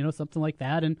Big Ten, something like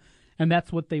that. And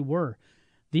that's what they were.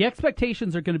 The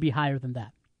expectations are going to be higher than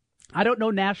that. I don't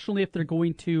know nationally if they're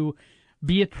going to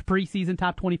be a preseason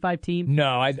top 25 team.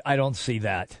 No, I don't see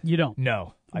that. You don't?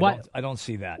 No. I don't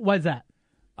see that. Why is that?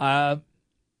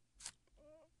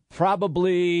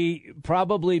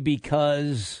 Probably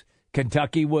because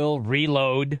Kentucky will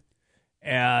reload,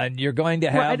 and you're going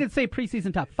to have. Well, I didn't say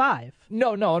preseason top 5.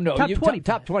 No. Top 25.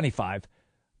 Top 25.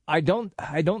 I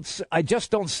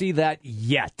just don't see that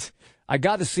yet. I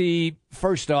got to see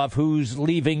first off who's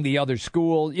leaving the other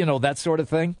school, that sort of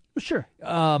thing. Sure.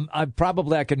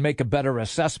 I can make a better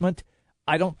assessment.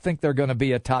 I don't think they're going to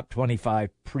be a top 25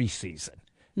 preseason.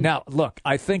 Now, look,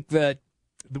 I think that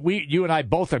you and I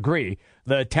both agree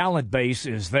the talent base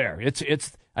is there.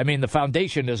 The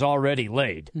foundation is already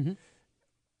laid. Mm-hmm.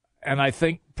 And I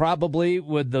think probably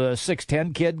with the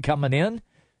 6'10" kid coming in,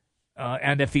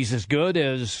 and if he's as good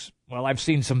as, I've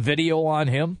seen some video on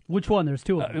him. Which one? There's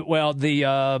two of them.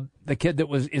 The kid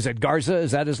that is it Garza?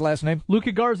 Is that his last name?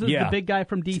 Luka Garza is the big guy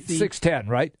from D.C. 6'10",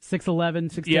 right?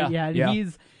 6'11", 6'10", yeah.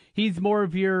 He's more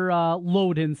of your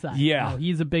load inside. Yeah.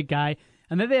 He's a big guy.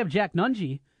 And then they have Jack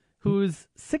Nunge, who's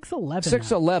 6'11".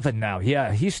 6'11" now.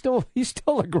 Yeah, he's still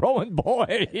a growing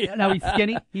boy. Now he's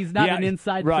skinny. He's not an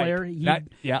inside player.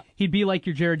 He'd be like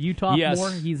your Jared Uthoff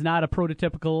more. He's not a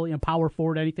prototypical power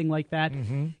forward, anything like that.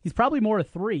 Mm-hmm. He's probably more a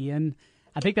 3, and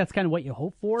I think that's kind of what you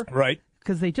hope for. Right.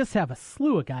 Because they just have a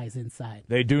slew of guys inside.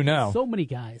 They do now. So many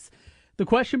guys. The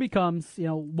question becomes,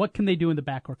 what can they do in the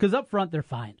backcourt? Because up front, they're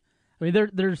fine. I mean,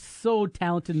 they're so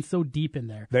talented and so deep in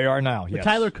there. They are now, yes.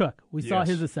 Tyler Cook, we saw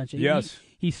his ascension. Yes.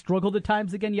 He struggled at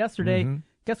times again yesterday. Mm-hmm.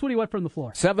 Guess what he went from the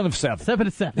floor? 7 of 7. 7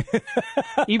 of 7.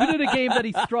 Even in a game that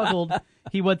he struggled,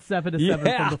 he went 7 of 7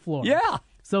 from the floor. Yeah.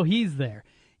 So he's there.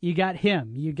 You got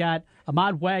him. You got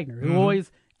Ahmad Wagner, who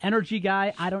always energy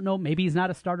guy. I don't know. Maybe he's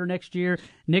not a starter next year.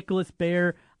 Nicholas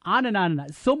Baer. On and on and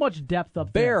on. So much depth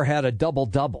up there. Baer had a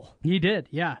double-double. He did,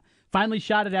 yeah. Finally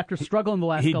shot it after struggling the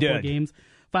last couple of games.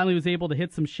 Finally was able to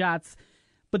hit some shots.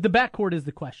 But the backcourt is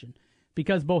the question.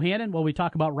 Because Bohannon, we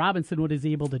talk about Robinson, what he's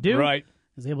able to do. Right.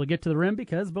 Is able to get to the rim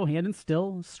because Bohannon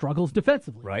still struggles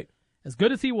defensively. Right. As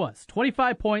good as he was.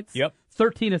 25 points,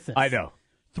 13 assists. I know.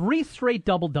 3 straight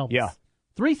double-doubles. Yeah.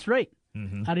 3 straight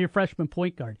out of your freshman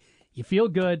point guard. You feel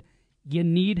good. You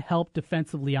need help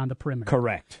defensively on the perimeter.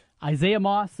 Correct. Isaiah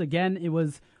Moss, again,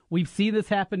 we've seen this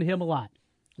happen to him a lot.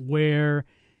 where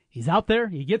he's out there,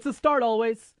 he gets a start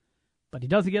always, but he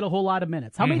doesn't get a whole lot of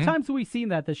minutes. How many times have we seen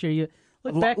that this year? You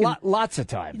look back lots of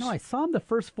times. I saw him the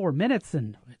first 4 minutes,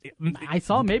 and I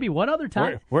saw him maybe one other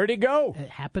time. Where'd he go? It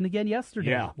happened again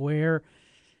yesterday. Yeah. Where,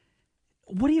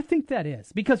 what do you think that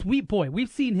is? Because we've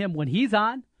seen him when he's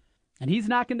on, and he's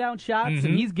knocking down shots,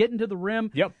 and he's getting to the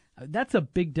rim. Yep. That's a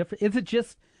big difference. Is it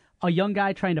just a young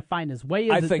guy trying to find his way?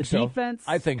 Is it the defense?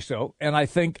 I think so. And I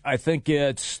think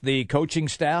it's the coaching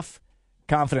staff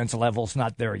confidence level's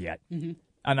not there yet. And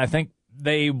I think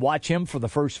they watch him for the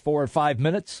first 4 or 5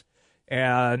 minutes,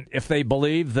 and if they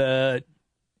believe that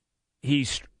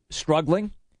he's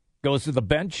struggling, goes to the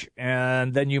bench,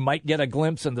 and then you might get a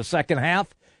glimpse in the second half.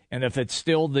 And if it's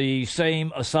still the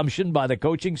same assumption by the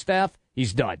coaching staff,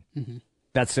 he's done.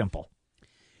 That's simple.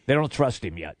 They don't trust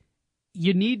him yet.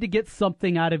 You need to get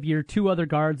something out of your two other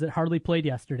guards that hardly played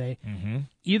yesterday.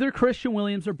 Either Christian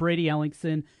Williams or Brady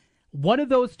Ellingson. One of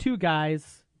those two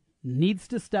guys needs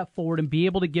to step forward and be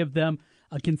able to give them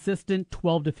a consistent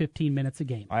 12 to 15 minutes a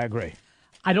game. I agree.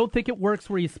 I don't think it works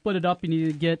where you split it up and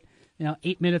you get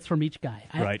 8 minutes from each guy.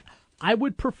 Right. I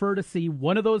would prefer to see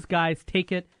one of those guys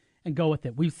take it and go with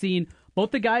it. We've seen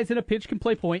both the guys in a pinch can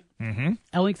play point.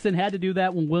 Ellingson had to do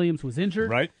that when Williams was injured.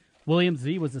 Right. Williams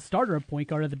was the starter at point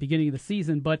guard at the beginning of the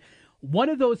season, but one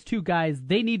of those two guys,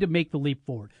 they need to make the leap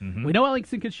forward. We know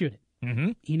Ellingson can shoot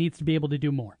it. He needs to be able to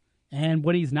do more. And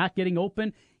when he's not getting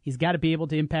open, he's got to be able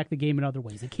to impact the game in other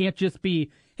ways. It can't just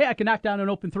be, hey, I can knock down an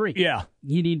open three. Yeah.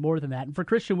 You need more than that. And for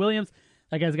Christian Williams,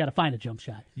 that guy's got to find a jump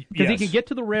shot. Because he can get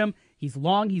to the rim. He's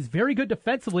long. He's very good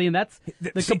defensively, and that's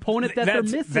the component that they're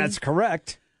missing. That's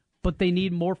correct. But they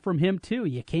need more from him, too.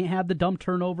 You can't have the dumb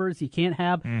turnovers. You can't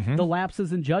have the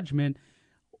lapses in judgment.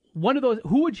 One of those,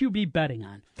 who would you be betting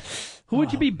on? Who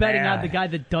would you be betting on the guy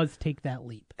that does take that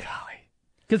leap? Golly.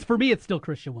 Because for me, it's still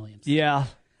Christian Williams. Yeah.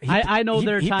 I know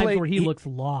there are times where he looks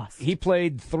lost. He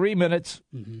played 3 minutes,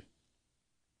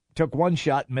 took one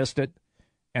shot, missed it,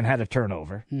 and had a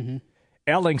turnover.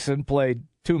 Ellingson played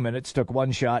 2 minutes, took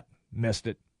one shot, missed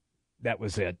it. That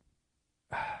was it.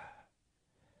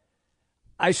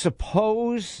 I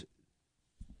suppose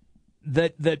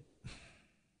that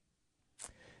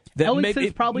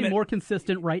Ellingson's probably more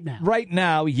consistent right now. Right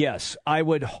now, yes. I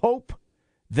would hope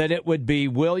that it would be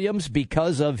Williams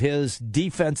because of his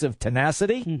defensive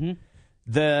tenacity,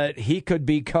 that he could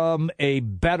become a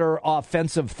better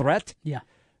offensive threat. Yeah.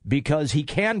 Because he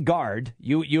can guard.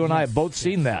 You and I have both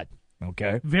seen that.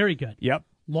 Okay. Very good. Yep.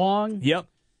 Long. Yep.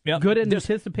 Good at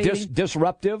anticipating.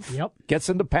 Disruptive. Yep. Gets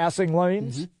into passing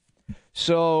lanes.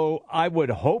 So I would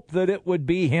hope that it would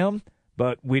be him,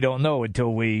 but we don't know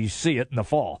until we see it in the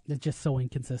fall. It's just so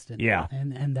inconsistent. Yeah.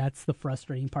 And that's the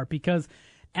frustrating part because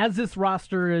as this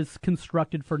roster is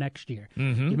constructed for next year,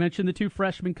 you mentioned the two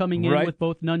freshmen coming in with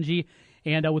both Nunji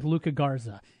and with Luka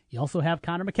Garza. You also have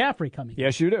Connor McCaffrey coming in.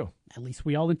 Yes, you do. At least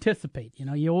we all anticipate.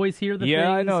 You always hear the things.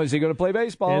 Yeah, I know. Is he going to play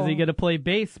baseball? Is he going to play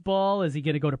baseball? Is he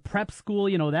going to go to prep school?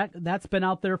 That's been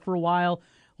out there for a while.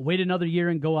 Wait another year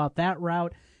and go out that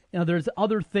route. There's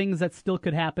other things that still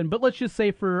could happen. But let's just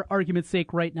say for argument's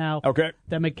sake right now that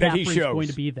McCaffrey's going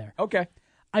to be there. Okay.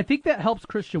 I think that helps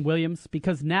Christian Williams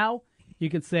because now you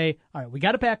can say, all right, we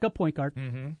got a backup point guard.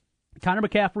 Connor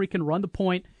McCaffrey can run the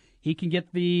point. He can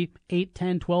get the 8,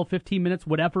 10, 12, 15 minutes,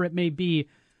 whatever it may be.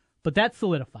 But that's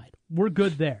solidified. We're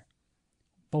good there.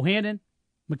 Bohannon,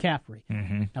 McCaffrey.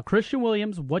 Now, Christian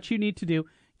Williams, what you need to do,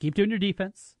 keep doing your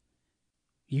defense.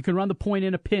 You can run the point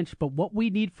in a pinch, but what we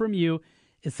need from you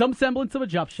is some semblance of a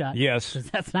jump shot. Yes.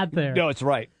 Because that's not there. No, it's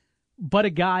right. But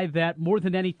a guy that, more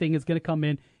than anything, is going to come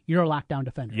in, you're a lockdown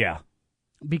defender. Yeah.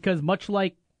 Because much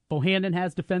like Bohannon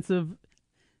has defensive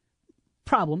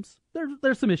problems,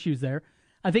 there's some issues there.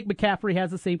 I think McCaffrey has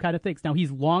the same kind of things. Now,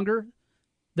 he's longer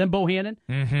than Bohannon.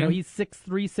 He's 6'3",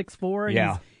 6'4".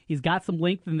 Yeah. He's got some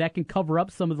length, and that can cover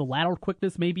up some of the lateral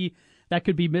quickness maybe that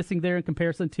could be missing there in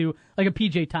comparison to like a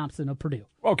P.J. Thompson of Purdue.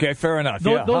 Okay, fair enough.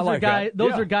 Those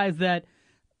are guys that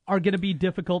are going to be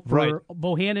difficult for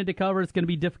Bohannon to cover. It's going to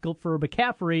be difficult for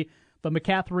McCaffrey, but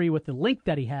McCaffrey with the length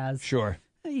that he has, sure,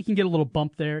 you can get a little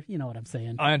bump there. You know what I'm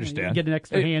saying? I understand. You get an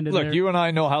extra hand in there. Look, you and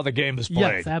I know how the game is played.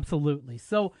 Yes, absolutely.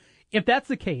 So if that's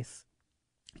the case,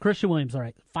 Christian Williams, all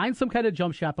right, find some kind of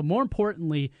jump shot, but more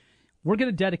importantly, we're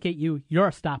going to dedicate you. You're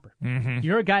a stopper.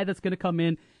 You're a guy that's going to come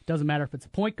in. Doesn't matter if it's a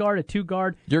point guard, a two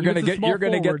guard. You're going to get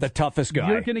the toughest guy.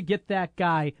 You're going to get that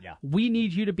guy. Yeah. We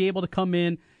need you to be able to come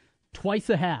in twice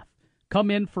a half.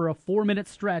 Come in for a 4-minute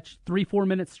stretch, 3-4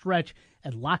 minute stretch,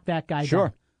 and lock that guy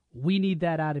down. We need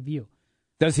that out of you.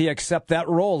 Does he accept that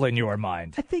role in your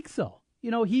mind? I think so.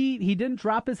 He didn't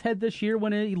drop his head this year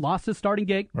when he lost his starting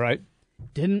gig. Right.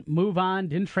 Didn't move on,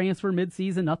 didn't transfer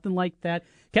midseason, nothing like that.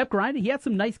 Kept grinding. He had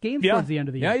some nice games towards the end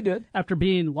of the year. Yeah, he did. After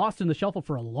being lost in the shuffle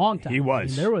for a long time. He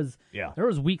was. I mean, there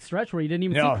was weak stretch where he didn't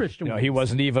even see Christian Wilkes. No, he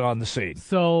wasn't even on the scene.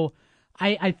 So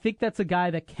I think that's a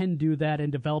guy that can do that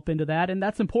and develop into that, and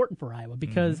that's important for Iowa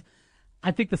because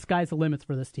I think the sky's the limits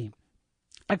for this team.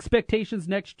 Expectations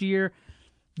next year,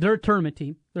 they're a tournament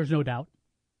team. There's no doubt.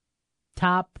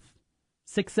 Top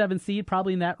 6-7 seed,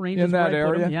 probably in that range. In that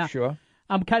area, yeah. Sure.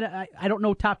 I'm I don't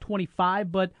know top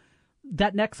 25, but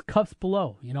that next cusp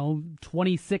below,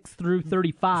 26 through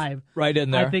 35. Right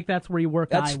in there. I think that's where you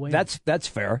work Iowa. That's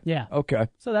fair. Yeah. Okay.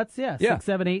 So that's 6,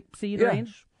 7, 8 seed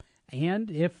range.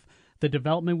 And if the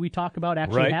development we talk about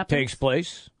actually happens. Takes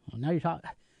place. Well, now you're talking.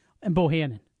 And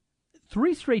Bohannon.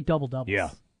 3 straight double-doubles. Yeah.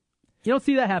 You don't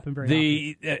see that happen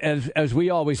very often. As we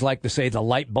always like to say, the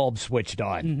light bulb switched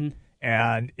on. Mm-hmm.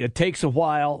 And it takes a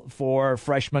while for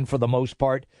freshmen, for the most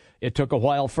part. It took a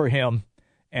while for him.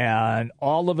 And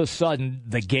all of a sudden,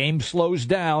 the game slows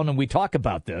down, and we talk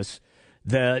about this,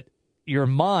 that your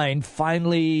mind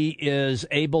finally is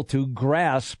able to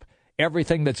grasp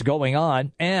everything that's going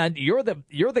on, and you're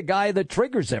the guy that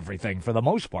triggers everything for the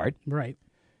most part. Right.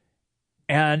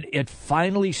 And it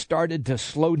finally started to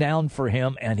slow down for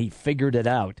him, and he figured it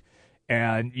out.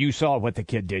 And you saw what the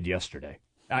kid did yesterday.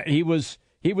 He was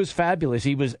fabulous.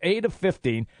 He was 8 of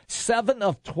 15, 7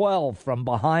 of 12 from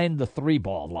behind the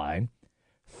 3-ball line,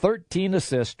 13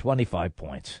 assists, 25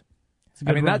 points.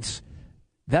 I mean, that's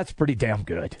pretty damn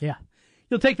good. Yeah.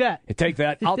 You'll take that. You take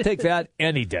that. I'll take that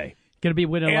any day. Going to be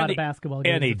winning a lot of basketball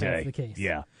games any if that's day. the case.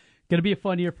 Yeah. Going to be a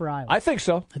fun year for Iowa. I think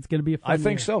so. It's going to be a fun year. I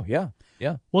think so, yeah.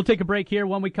 Yeah. We'll take a break here.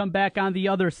 When we come back on the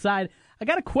other side, I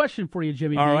got a question for you,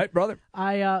 Jimmy. All right, brother.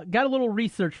 I got a little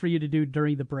research for you to do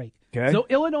during the break. Okay. So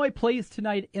Illinois plays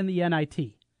tonight in the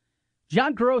NIT.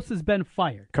 John Gross has been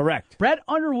fired. Correct. Brett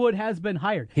Underwood has been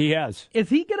hired. He has. Is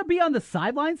he going to be on the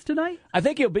sidelines tonight? I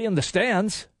think he'll be in the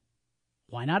stands.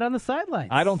 Why not on the sidelines?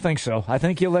 I don't think so. I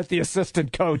think he'll let the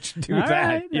assistant coach do all that.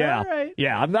 Right, yeah. All right.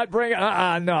 Yeah, I'm not bringing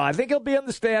no, I think he'll be in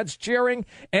the stands cheering.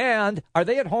 And are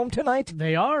they at home tonight?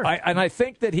 They are. And I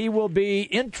think that he will be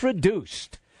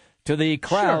introduced to the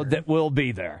crowd that will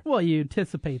be there. Well, you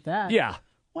anticipate that. Yeah.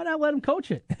 Why not let him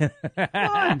coach it? Come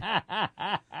on.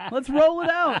 Let's roll it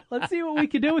out. Let's see what we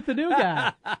can do with the new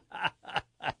guy.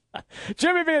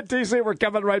 Jimmy B and TC, we're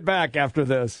coming right back after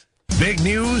this. Big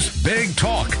news, big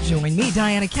talk. Join me,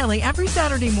 Diana Kelly, every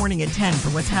Saturday morning at 10 for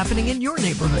what's happening in your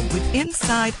neighborhood with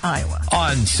Inside Iowa.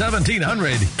 On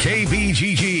 1700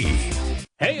 KBGG.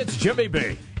 Hey, it's Jimmy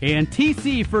B. And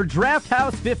TC for Draft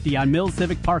House 50 on Mills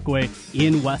Civic Parkway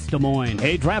in West Des Moines.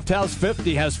 Hey, Draft House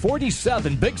 50 has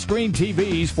 47 big screen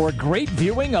TVs for great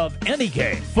viewing of any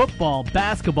game. Football,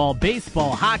 basketball,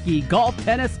 baseball, hockey, golf,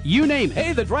 tennis, you name it.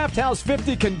 Hey, the Draft House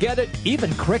 50 can get it,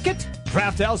 even cricket.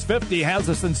 Draft House 50 has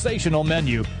a sensational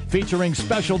menu featuring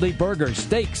specialty burgers,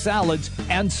 steak, salads,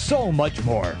 and so much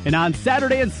more. And on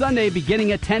Saturday and Sunday,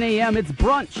 beginning at 10 a.m., it's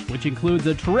brunch, which includes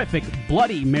a terrific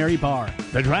Bloody Mary bar.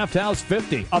 The Draft House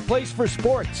 50, a place for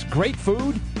sports, great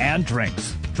food, and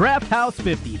drinks. Draft House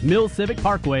 50, Mills Civic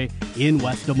Parkway in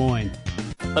West Des Moines.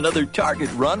 Another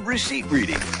Target run receipt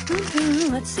reading.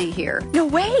 Let's see here. No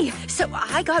way! So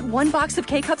I got one box of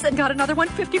K-Cups and got another one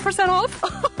 50% off?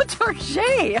 Oh,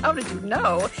 Tarjay, how did you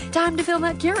know? Time to fill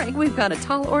that Keurig. We've got a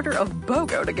tall order of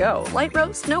BOGO to go. Light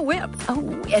roast, no whip. Oh,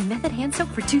 and Method hand soap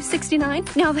for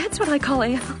 $2.69? Now that's what I call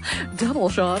a double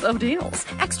shot of deals.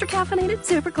 Extra caffeinated,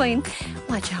 super clean.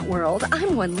 Watch out, world.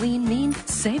 I'm one lean, mean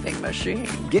saving machine.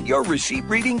 Get your receipt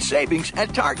reading savings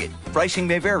at Target. Pricing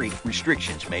may vary.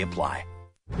 Restrictions may apply.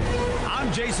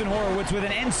 I'm Jason Horowitz with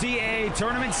an NCAA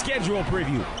tournament schedule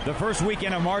preview. The first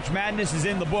weekend of March Madness is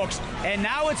in the books, and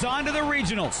now it's on to the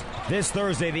regionals. This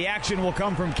Thursday, the action will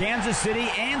come from Kansas City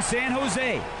and San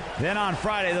Jose. Then on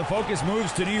Friday, the focus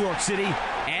moves to New York City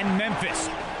and Memphis,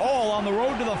 all on the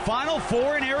road to the Final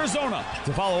Four in Arizona.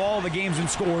 To follow all the games and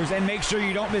scores and make sure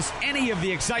you don't miss any of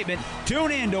the excitement,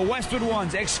 tune in to Westwood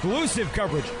One's exclusive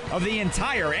coverage of the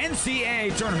entire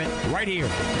NCAA tournament right here.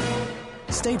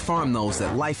 State Farm knows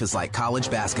that life is like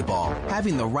college basketball.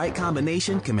 Having the right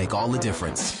combination can make all the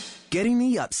difference. Getting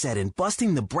the upset and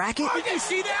busting the bracket? Oh, you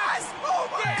see that?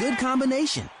 Oh, man. Good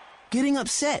combination. Getting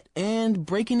upset and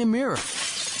breaking the mirror.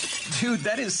 Dude,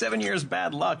 that is 7 years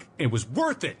bad luck. It was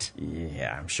worth it.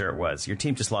 Yeah, I'm sure it was. Your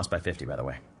team just lost by 50, by the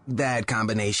way. Bad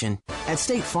combination. At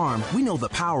State Farm, we know the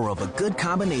power of a good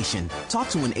combination. Talk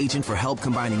to an agent for help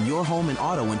combining your home and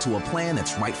auto into a plan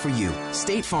that's right for you.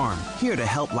 State Farm, here to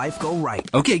help life go right.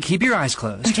 Okay, keep your eyes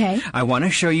closed. Okay. I want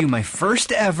to show you my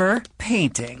first ever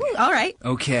painting. All right.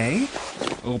 Okay.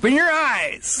 Open your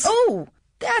eyes. Oh,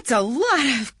 That's a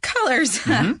lot of colors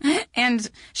and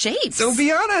shapes. So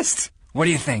be honest. What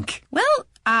do you think? Well,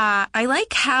 I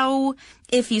like how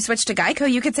if you switch to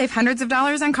Geico, you could save hundreds of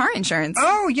dollars on car insurance.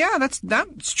 Oh, yeah,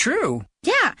 that's true.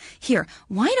 Yeah. Here,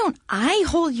 why don't I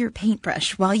hold your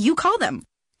paintbrush while you call them?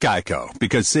 Geico,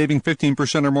 because saving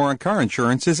 15% or more on car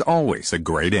insurance is always a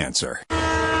great answer.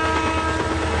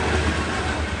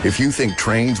 If you think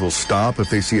trains will stop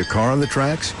if they see a car on the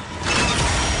tracks,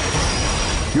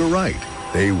 you're right,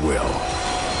 they will.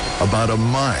 About a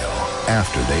mile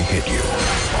after they hit you.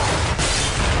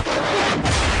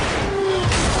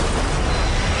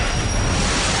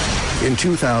 In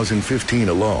 2015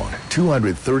 alone,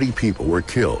 230 people were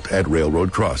killed at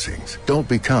railroad crossings. Don't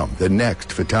become the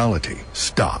next fatality.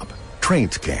 Stop.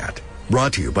 Trains can't.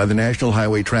 Brought to you by the National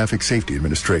Highway Traffic Safety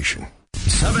Administration.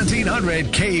 1700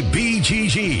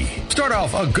 KBGG. Start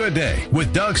off a good day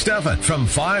with Doug Steffen from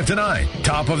 5 to 9.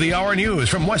 Top of the hour news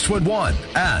from Westwood One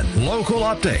and local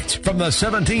updates from the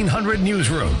 1700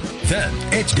 newsroom. Then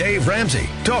it's Dave Ramsey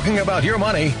talking about your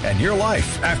money and your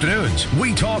life. Afternoons,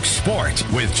 we talk sports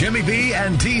with Jimmy B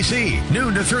and TC,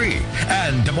 noon to 3.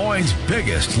 And Des Moines'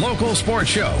 biggest local sports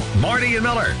show, Marty and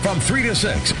Miller from 3 to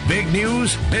 6. Big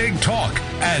news, big talk,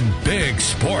 and big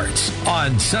sports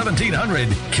on 1700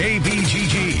 KBGG.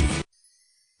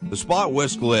 The Spa at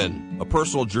West Glen, a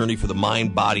personal journey for the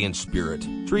mind, body, and spirit.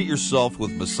 Treat yourself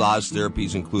with massage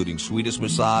therapies including Swedish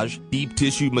massage, deep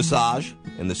tissue massage,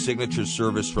 and the signature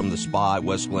service from the Spa at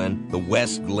West Glen, the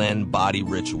West Glen Body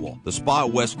Ritual. The Spa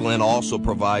at West Glen also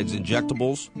provides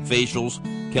injectables, facials,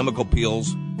 chemical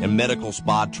peels, and medical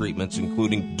spa treatments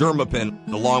including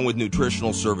Dermapen, along with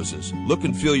nutritional services. Look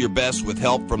and feel your best with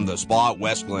help from the Spa at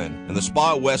West Glen. And the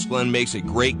Spa at West Glen makes a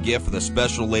great gift for the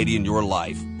special lady in your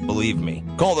life. Believe me.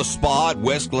 Call the Spa at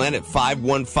West Glen at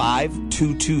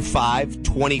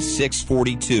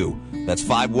 515-225-2642. That's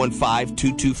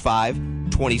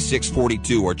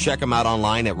 515-225-2642. Or check them out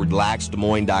online at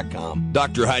relaxdesmoines.com.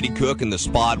 Dr. Heidi Cook and the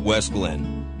Spa at West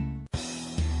Glen.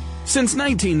 Since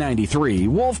 1993,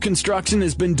 Wolf Construction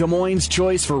has been Des Moines'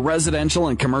 choice for residential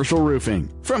and commercial roofing.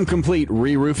 From complete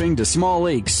re-roofing to small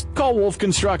leaks, call Wolf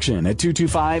Construction at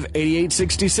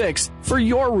 225-8866 for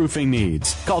your roofing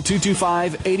needs. Call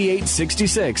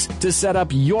 225-8866 to set up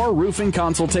your roofing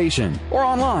consultation or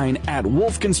online at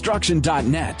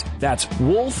wolfconstruction.net. That's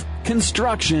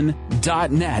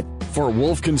wolfconstruction.net for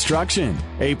Wolf Construction.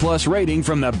 A+ rating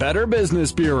from the Better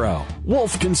Business Bureau.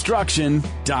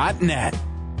 wolfconstruction.net.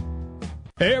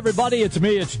 Hey everybody, it's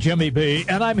me, it's Jimmy B,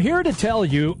 and I'm here to tell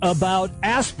you about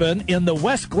Aspen in the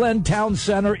West Glen Town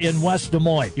Center in West Des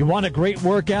Moines. You want a great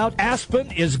workout? Aspen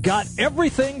has got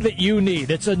everything that you need.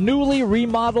 It's a newly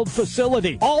remodeled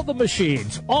facility. All the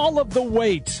machines, all of the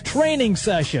weights, training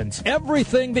sessions,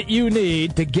 everything that you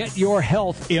need to get your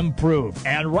health improved.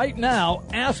 And right now,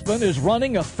 Aspen is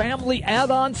running a family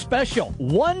add-on special.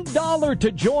 $1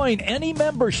 to join any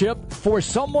membership for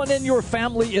someone in your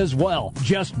family as well.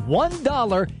 Just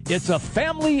 $1. It's a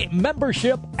family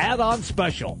membership add-on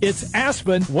special. It's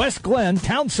Aspen, West Glen,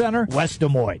 Town Center, West Des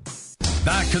Moines.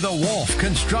 Back to the Wolf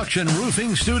Construction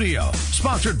Roofing Studio,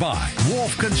 sponsored by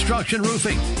Wolf Construction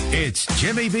Roofing. It's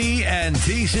Jimmy B and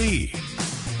TC.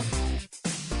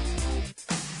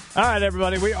 All right,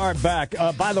 everybody, we are back.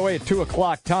 By the way, at 2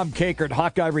 o'clock, Tom Kakert,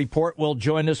 Hawkeye Report, will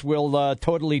join us. We'll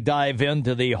totally dive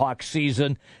into the Hawks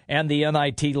season and the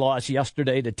NIT loss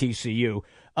yesterday to TCU.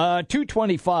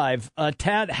 2:25,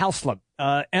 Tad Hauslip,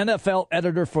 NFL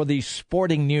editor for the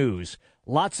Sporting News.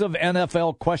 Lots of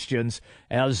NFL questions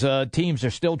as teams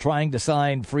are still trying to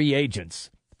sign free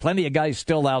agents. Plenty of guys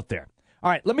still out there.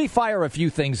 All right, let me fire a few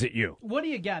things at you. What do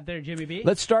you got there, Jimmy B?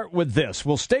 Let's start with this.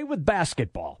 We'll stay with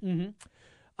basketball. Mm-hmm.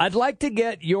 I'd like to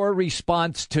get your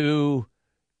response to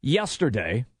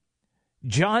yesterday.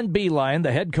 John Beilein,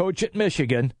 the head coach at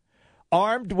Michigan,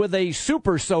 armed with a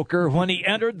super soaker when he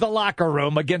entered the locker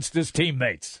room against his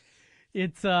teammates.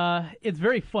 It's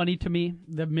very funny to me,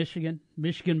 the Michigan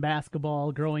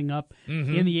basketball growing up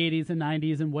in the 80s and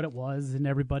 90s and what it was, and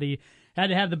everybody had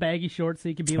to have the baggy shorts so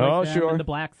you could be like that, and the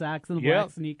black socks and the black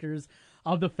sneakers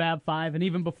of the Fab Five, and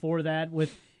even before that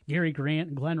with Gary Grant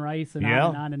and Glenn Rice and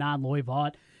on and on, Loy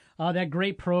Vaught. That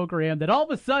great program that all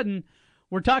of a sudden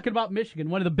we're talking about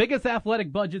Michigan, one of the biggest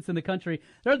athletic budgets in the country.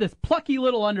 They're this plucky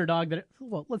little underdog that,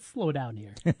 well, let's slow down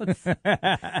here.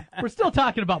 We're still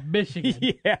talking about Michigan.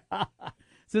 Yeah.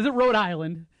 This isn't Rhode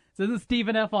Island. This isn't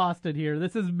Stephen F. Austin here.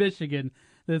 This is Michigan,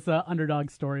 this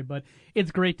underdog story. But it's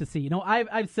great to see. You know,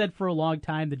 I've said for a long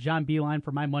time that John Beilein,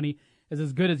 for my money, is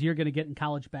as good as you're going to get in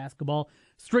college basketball,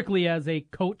 strictly as a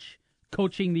coach,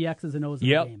 coaching the X's and O's of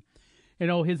the game. You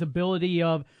know, his ability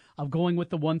of going with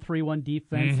the 1-3-1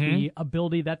 defense, the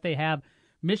ability that they have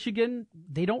Michigan,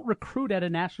 they don't recruit at a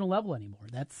national level anymore.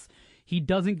 He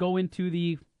doesn't go into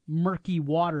the murky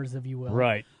waters, if you will,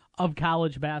 right, of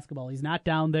college basketball. He's not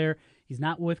down there. He's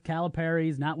not with Calipari.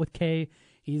 He's not with Kay.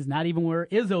 He's not even where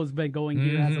Izzo's been going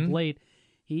here as of late.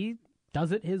 He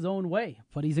does it his own way,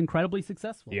 but he's incredibly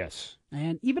successful. Yes.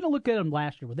 And even to look at them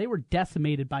last year, where they were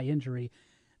decimated by injury,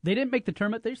 they didn't make the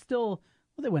tournament. They're still,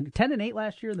 they went 10-8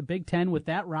 last year in the Big Ten with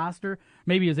that roster.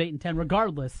 Maybe it was 8-10.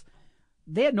 Regardless,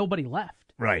 they had nobody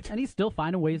left. Right. And he's still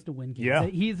finding ways to win games. Yeah.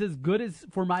 He's as good as,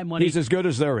 for my money. He's as good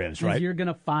as there is, right? As you're going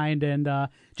to find, and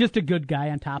just a good guy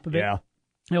on top of it. Yeah.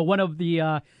 You know, one of the,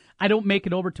 I don't make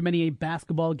it over to many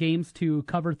basketball games to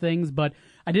cover things, but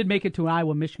I did make it to an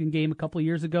Iowa-Michigan game a couple of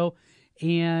years ago.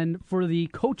 And for the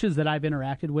coaches that I've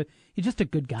interacted with, he's just a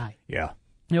good guy. Yeah.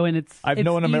 You know, and I've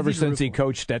known him ever since he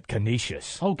coached at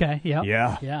Canisius. Okay, yeah.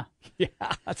 Yeah. Yeah. Yeah,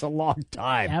 that's a long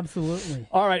time. Absolutely.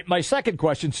 All right, my second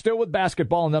question, still with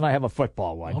basketball, and then I have a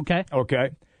football one. Okay. Okay.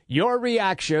 Your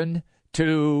reaction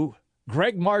to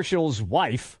Greg Marshall's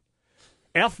wife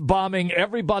F-bombing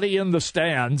everybody in the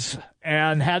stands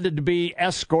and had to be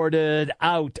escorted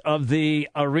out of the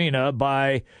arena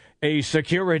by a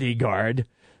security guard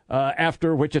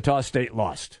after Wichita State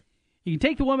lost. You can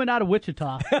take the woman out of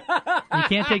Wichita. You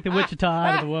can't take the Wichita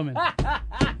out of the woman.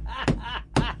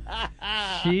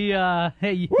 She,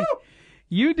 hey,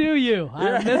 you do you.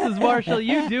 Mrs. Marshall,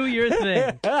 you do your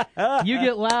thing. You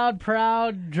get loud,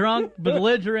 proud, drunk,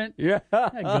 belligerent. Yeah.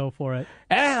 Go for it.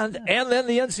 And then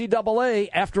the NCAA,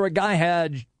 after a guy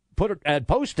had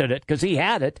posted it, because he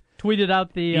had it. Tweeted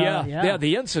out the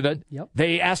the incident. Yep.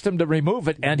 They asked him to remove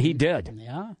it, and he did.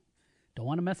 Yeah. Don't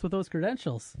want to mess with those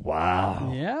credentials.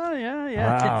 Wow. Yeah.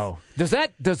 Wow. Does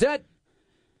that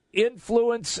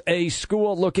influence a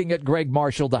school looking at Greg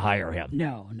Marshall to hire him?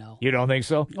 No. You don't think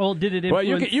so? Well, did it influence...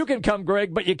 Well, you can come,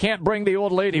 Greg, but you can't bring the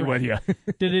old lady with you.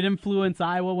 Did it influence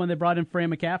Iowa when they brought in Fran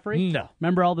McCaffrey? No.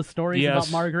 Remember all the stories about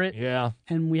Margaret? Yeah.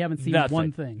 And we haven't seen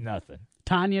one thing. Nothing.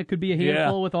 Tanya could be a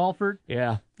handful with Alford.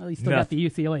 Yeah. Well, he still got the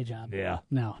UCLA job. Yeah.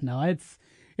 No,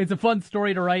 it's a fun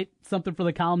story to write, something for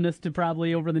the columnist to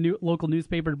probably over the local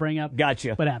newspaper to bring up.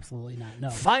 Gotcha. But absolutely not, no.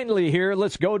 Finally here,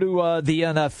 let's go to the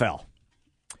NFL,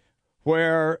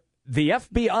 where the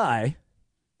FBI,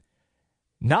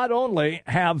 not only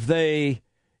have they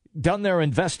done their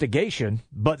investigation,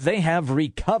 but they have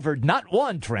recovered not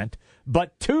one, Trent,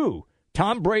 but two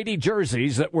Tom Brady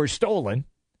jerseys that were stolen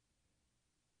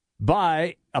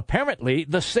by apparently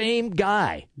the same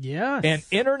guy. Yes. An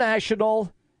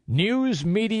international news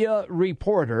media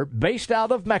reporter based out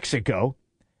of Mexico,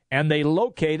 and they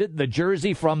located the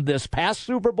jersey from this past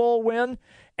Super Bowl win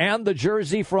and the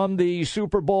jersey from the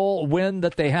Super Bowl win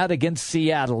that they had against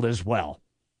Seattle as well.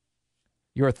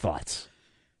 Your thoughts?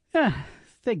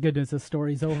 Thank goodness the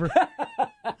story's over.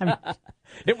 I mean,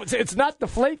 it's not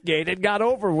Deflategate. It got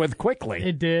over with quickly.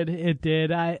 It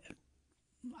did.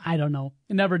 I don't know.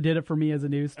 It never did it for me as a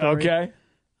news story.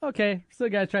 Okay, so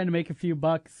the guy's trying to make a few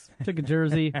bucks, took a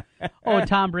jersey.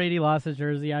 Tom Brady lost his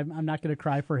jersey. I'm not going to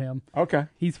cry for him. Okay.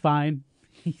 He's fine.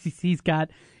 He's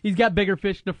got bigger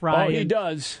fish to fry. Oh, he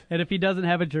does. And if he doesn't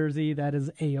have a jersey, that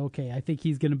is A-okay. I think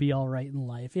he's going to be all right in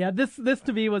life. Yeah, this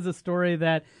to me was a story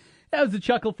that was a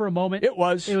chuckle for a moment. It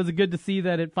was. It was good to see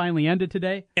that it finally ended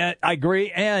today. I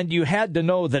agree, and you had to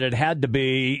know that it had to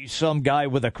be some guy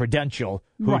with a credential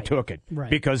who took it. Right.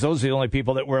 Because those are the only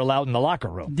people that were allowed in the locker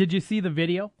room. Did you see the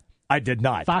video? I did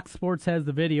not. Fox Sports has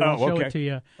the video. I'll show it to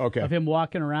you of him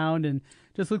walking around, and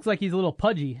just looks like he's a little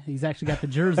pudgy. He's actually got the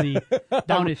jersey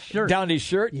down his shirt. Down his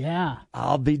shirt? Yeah.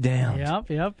 I'll be damned.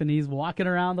 Yep. And he's walking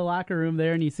around the locker room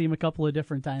there, and you see him a couple of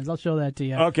different times. I'll show that to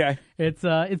you. Okay. It's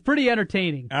pretty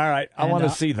entertaining. All right. I want to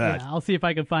see that. Yeah, I'll see if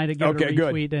I can find it. Give it a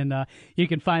retweet. Good. And you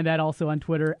can find that also on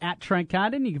Twitter at Trent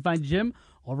Condon. You can find Jim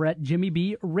over at Jimmy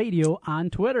B Radio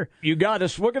on Twitter. You got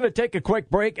us. We're going to take a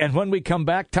quick break, and when we come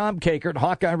back, Tom Kakert,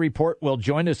 Hawkeye Report, will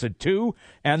join us at 2,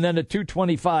 and then at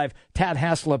 2:25, Tad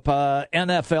Haslip,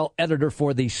 NFL editor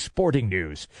for the Sporting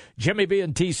News. Jimmy B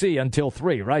and TC until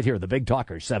 3, right here, the Big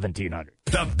Talker, 1700.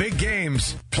 The big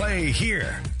games play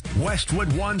here.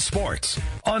 Westwood One Sports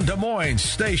on Des Moines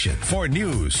Station for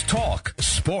news, talk,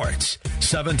 sports,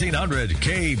 1700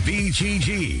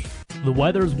 KBGG. The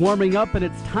weather's warming up, and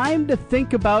it's time to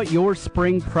think about your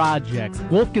spring projects.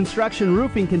 Wolf Construction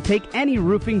Roofing can take any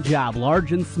roofing job,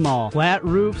 large and small. Flat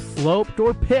roof, sloped,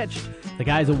 or pitched. The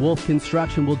guys at Wolf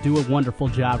Construction will do a wonderful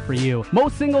job for you.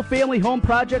 Most single-family home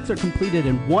projects are completed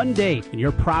in one day, and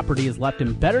your property is left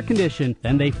in better condition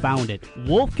than they found it.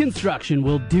 Wolf Construction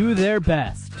will do their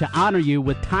best to honor you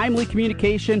with timely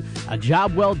communication, a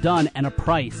job well done, and a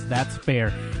price that's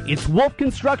fair. It's Wolf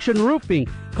Construction Roofing.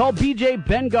 Call BJ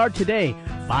Bengard today,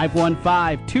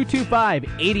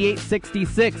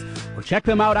 515-225-8866, or check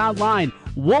them out online,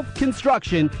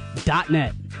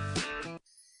 wolfconstruction.net.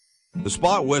 The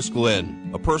Spa at West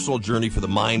Glen, a personal journey for the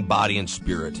mind, body, and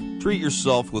spirit. Treat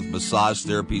yourself with massage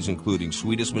therapies including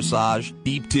Swedish massage,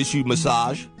 deep tissue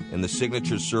massage, and the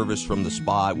signature service from the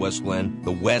Spa at West Glen,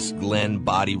 the West Glen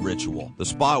Body Ritual. The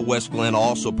Spa at West Glen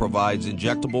also provides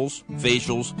injectables,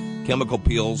 facials, chemical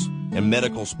peels, and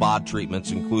medical spa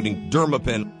treatments, including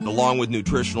Dermapen, along with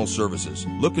nutritional services.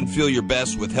 Look and feel your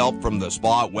best with help from the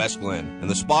Spa at West Glen. And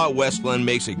the Spa at West Glen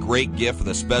makes a great gift for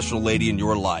the special lady in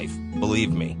your life.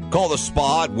 Believe me. Call the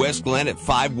Spa at West Glen at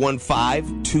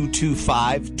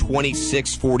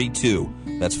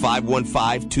 515-225-2642. That's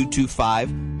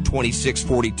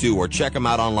 515-225-2642. Or check them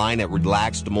out online at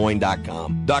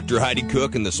relaxdesmoines.com. Dr. Heidi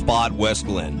Cook and the Spa at West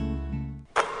Glen.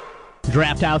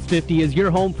 Draft House 50 is your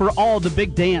home for all the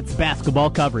big dance basketball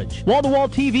coverage. Wall-to-wall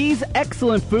TVs,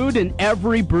 excellent food, and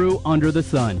every brew under the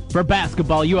sun. For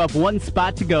basketball, you have one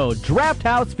spot to go. Draft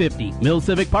House 50, Mill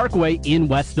Civic Parkway in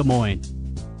West Des Moines.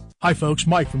 Hi folks,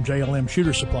 Mike from JLM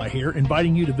Shooter Supply here,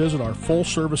 inviting you to visit our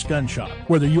full-service gun shop.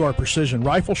 Whether you are precision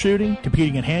rifle shooting,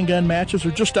 competing in handgun matches,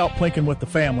 or just out plinking with the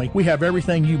family, we have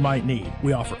everything you might need.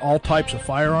 We offer all types of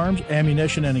firearms,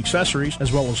 ammunition, and accessories,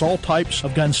 as well as all types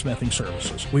of gunsmithing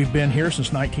services. We've been here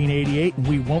since 1988, and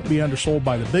we won't be undersold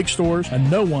by the big stores,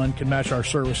 and no one can match our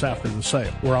service after the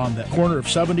sale. We're on the corner of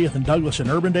 70th and Douglas in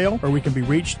Urbandale, or we can be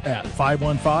reached at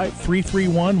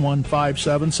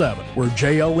 515-331-1577. We're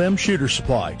JLM Shooter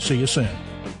Supply. See you soon.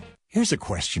 Here's a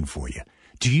question for you.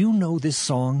 Do you know this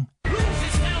song?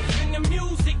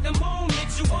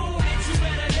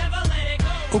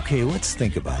 Okay, let's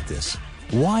think about this.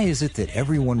 Why is it that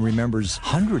everyone remembers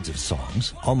hundreds of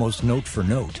songs, almost note for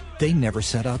note, they never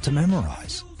set out to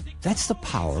memorize? That's the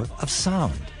power of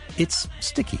sound. It's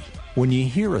sticky. When you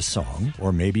hear a song,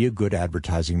 or maybe a good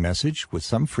advertising message with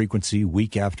some frequency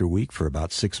week after week for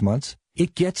about 6 months,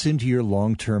 it gets into your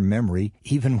long-term memory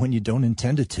even when you don't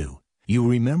intend it to. You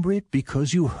remember it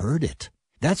because you heard it.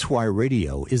 That's why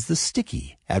radio is the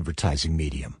sticky advertising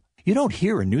medium. You don't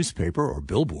hear a newspaper or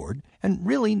billboard, and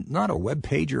really not a web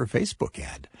page or a Facebook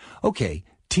ad. Okay,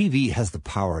 TV has the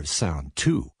power of sound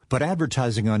too, but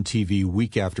advertising on TV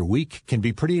week after week can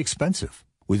be pretty expensive.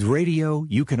 With radio,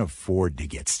 you can afford to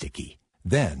get sticky.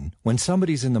 Then, when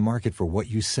somebody's in the market for what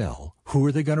you sell, who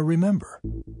are they going to remember?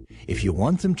 If you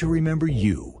want them to remember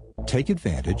you, take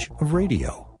advantage of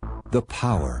radio. The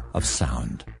power of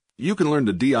sound. You can learn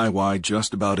to DIY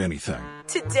just about anything.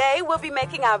 Today, we'll be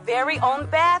making our very own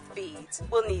bath beads.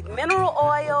 We'll need mineral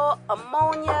oil,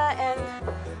 ammonia, and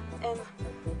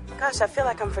gosh, I feel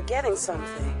like I'm forgetting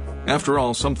something. After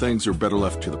all, some things are better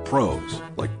left to the pros,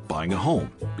 like buying a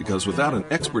home, because without an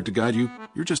expert to guide you,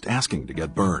 you're just asking to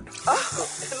get burned. Oh,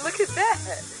 look at that.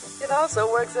 It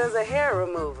also works as a hair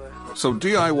remover. So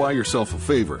DIY yourself a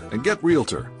favor and get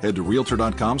Realtor. Head to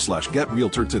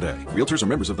Realtor.com/GetRealtor today. Realtors are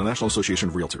members of the National Association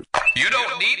of Realtors. You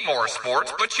don't need more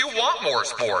sports, but you want more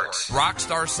sports.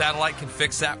 Rockstar Satellite can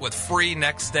fix that with free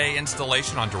next-day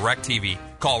installation on DirecTV.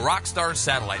 Call Rockstar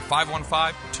Satellite,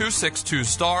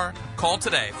 515-262-STAR. Call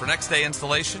today for next-day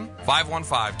installation,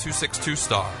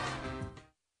 515-262-STAR.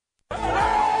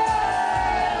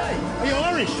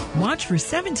 Watch for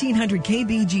 1700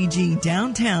 KBGG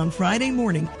downtown Friday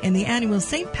morning in the annual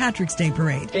St. Patrick's Day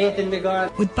Parade.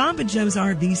 With Bob and Joe's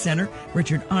RV Center,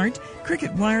 Richard Arndt,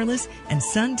 Cricket Wireless, and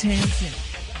Suntan City.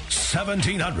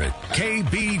 1700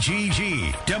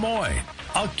 KBGG Des Moines.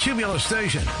 A Cumulus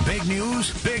station. Big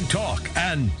news, big talk,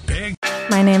 and big...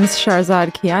 My name is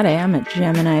Sharzad Kiade. I'm a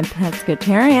Gemini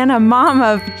pescatarian, a mom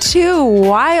of 2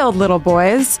 wild little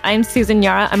boys. I'm Susan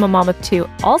Yara. I'm a mom of 2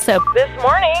 also. This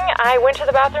morning, I went to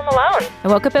the bathroom alone. I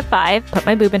woke up at 5, put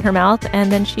my boob in her mouth, and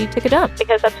then she took a dump.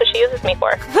 Because that's what she uses me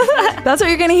for. That's what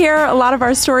you're going to hear. A lot of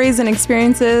our stories and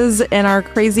experiences in our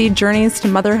crazy journeys to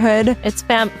motherhood. It's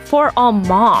for all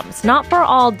moms, not for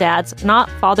all dads, not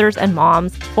fathers and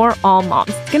moms, for all moms.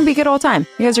 It's going to be a good old time.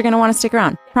 You guys are going to want to stick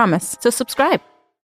around. Promise. So subscribe.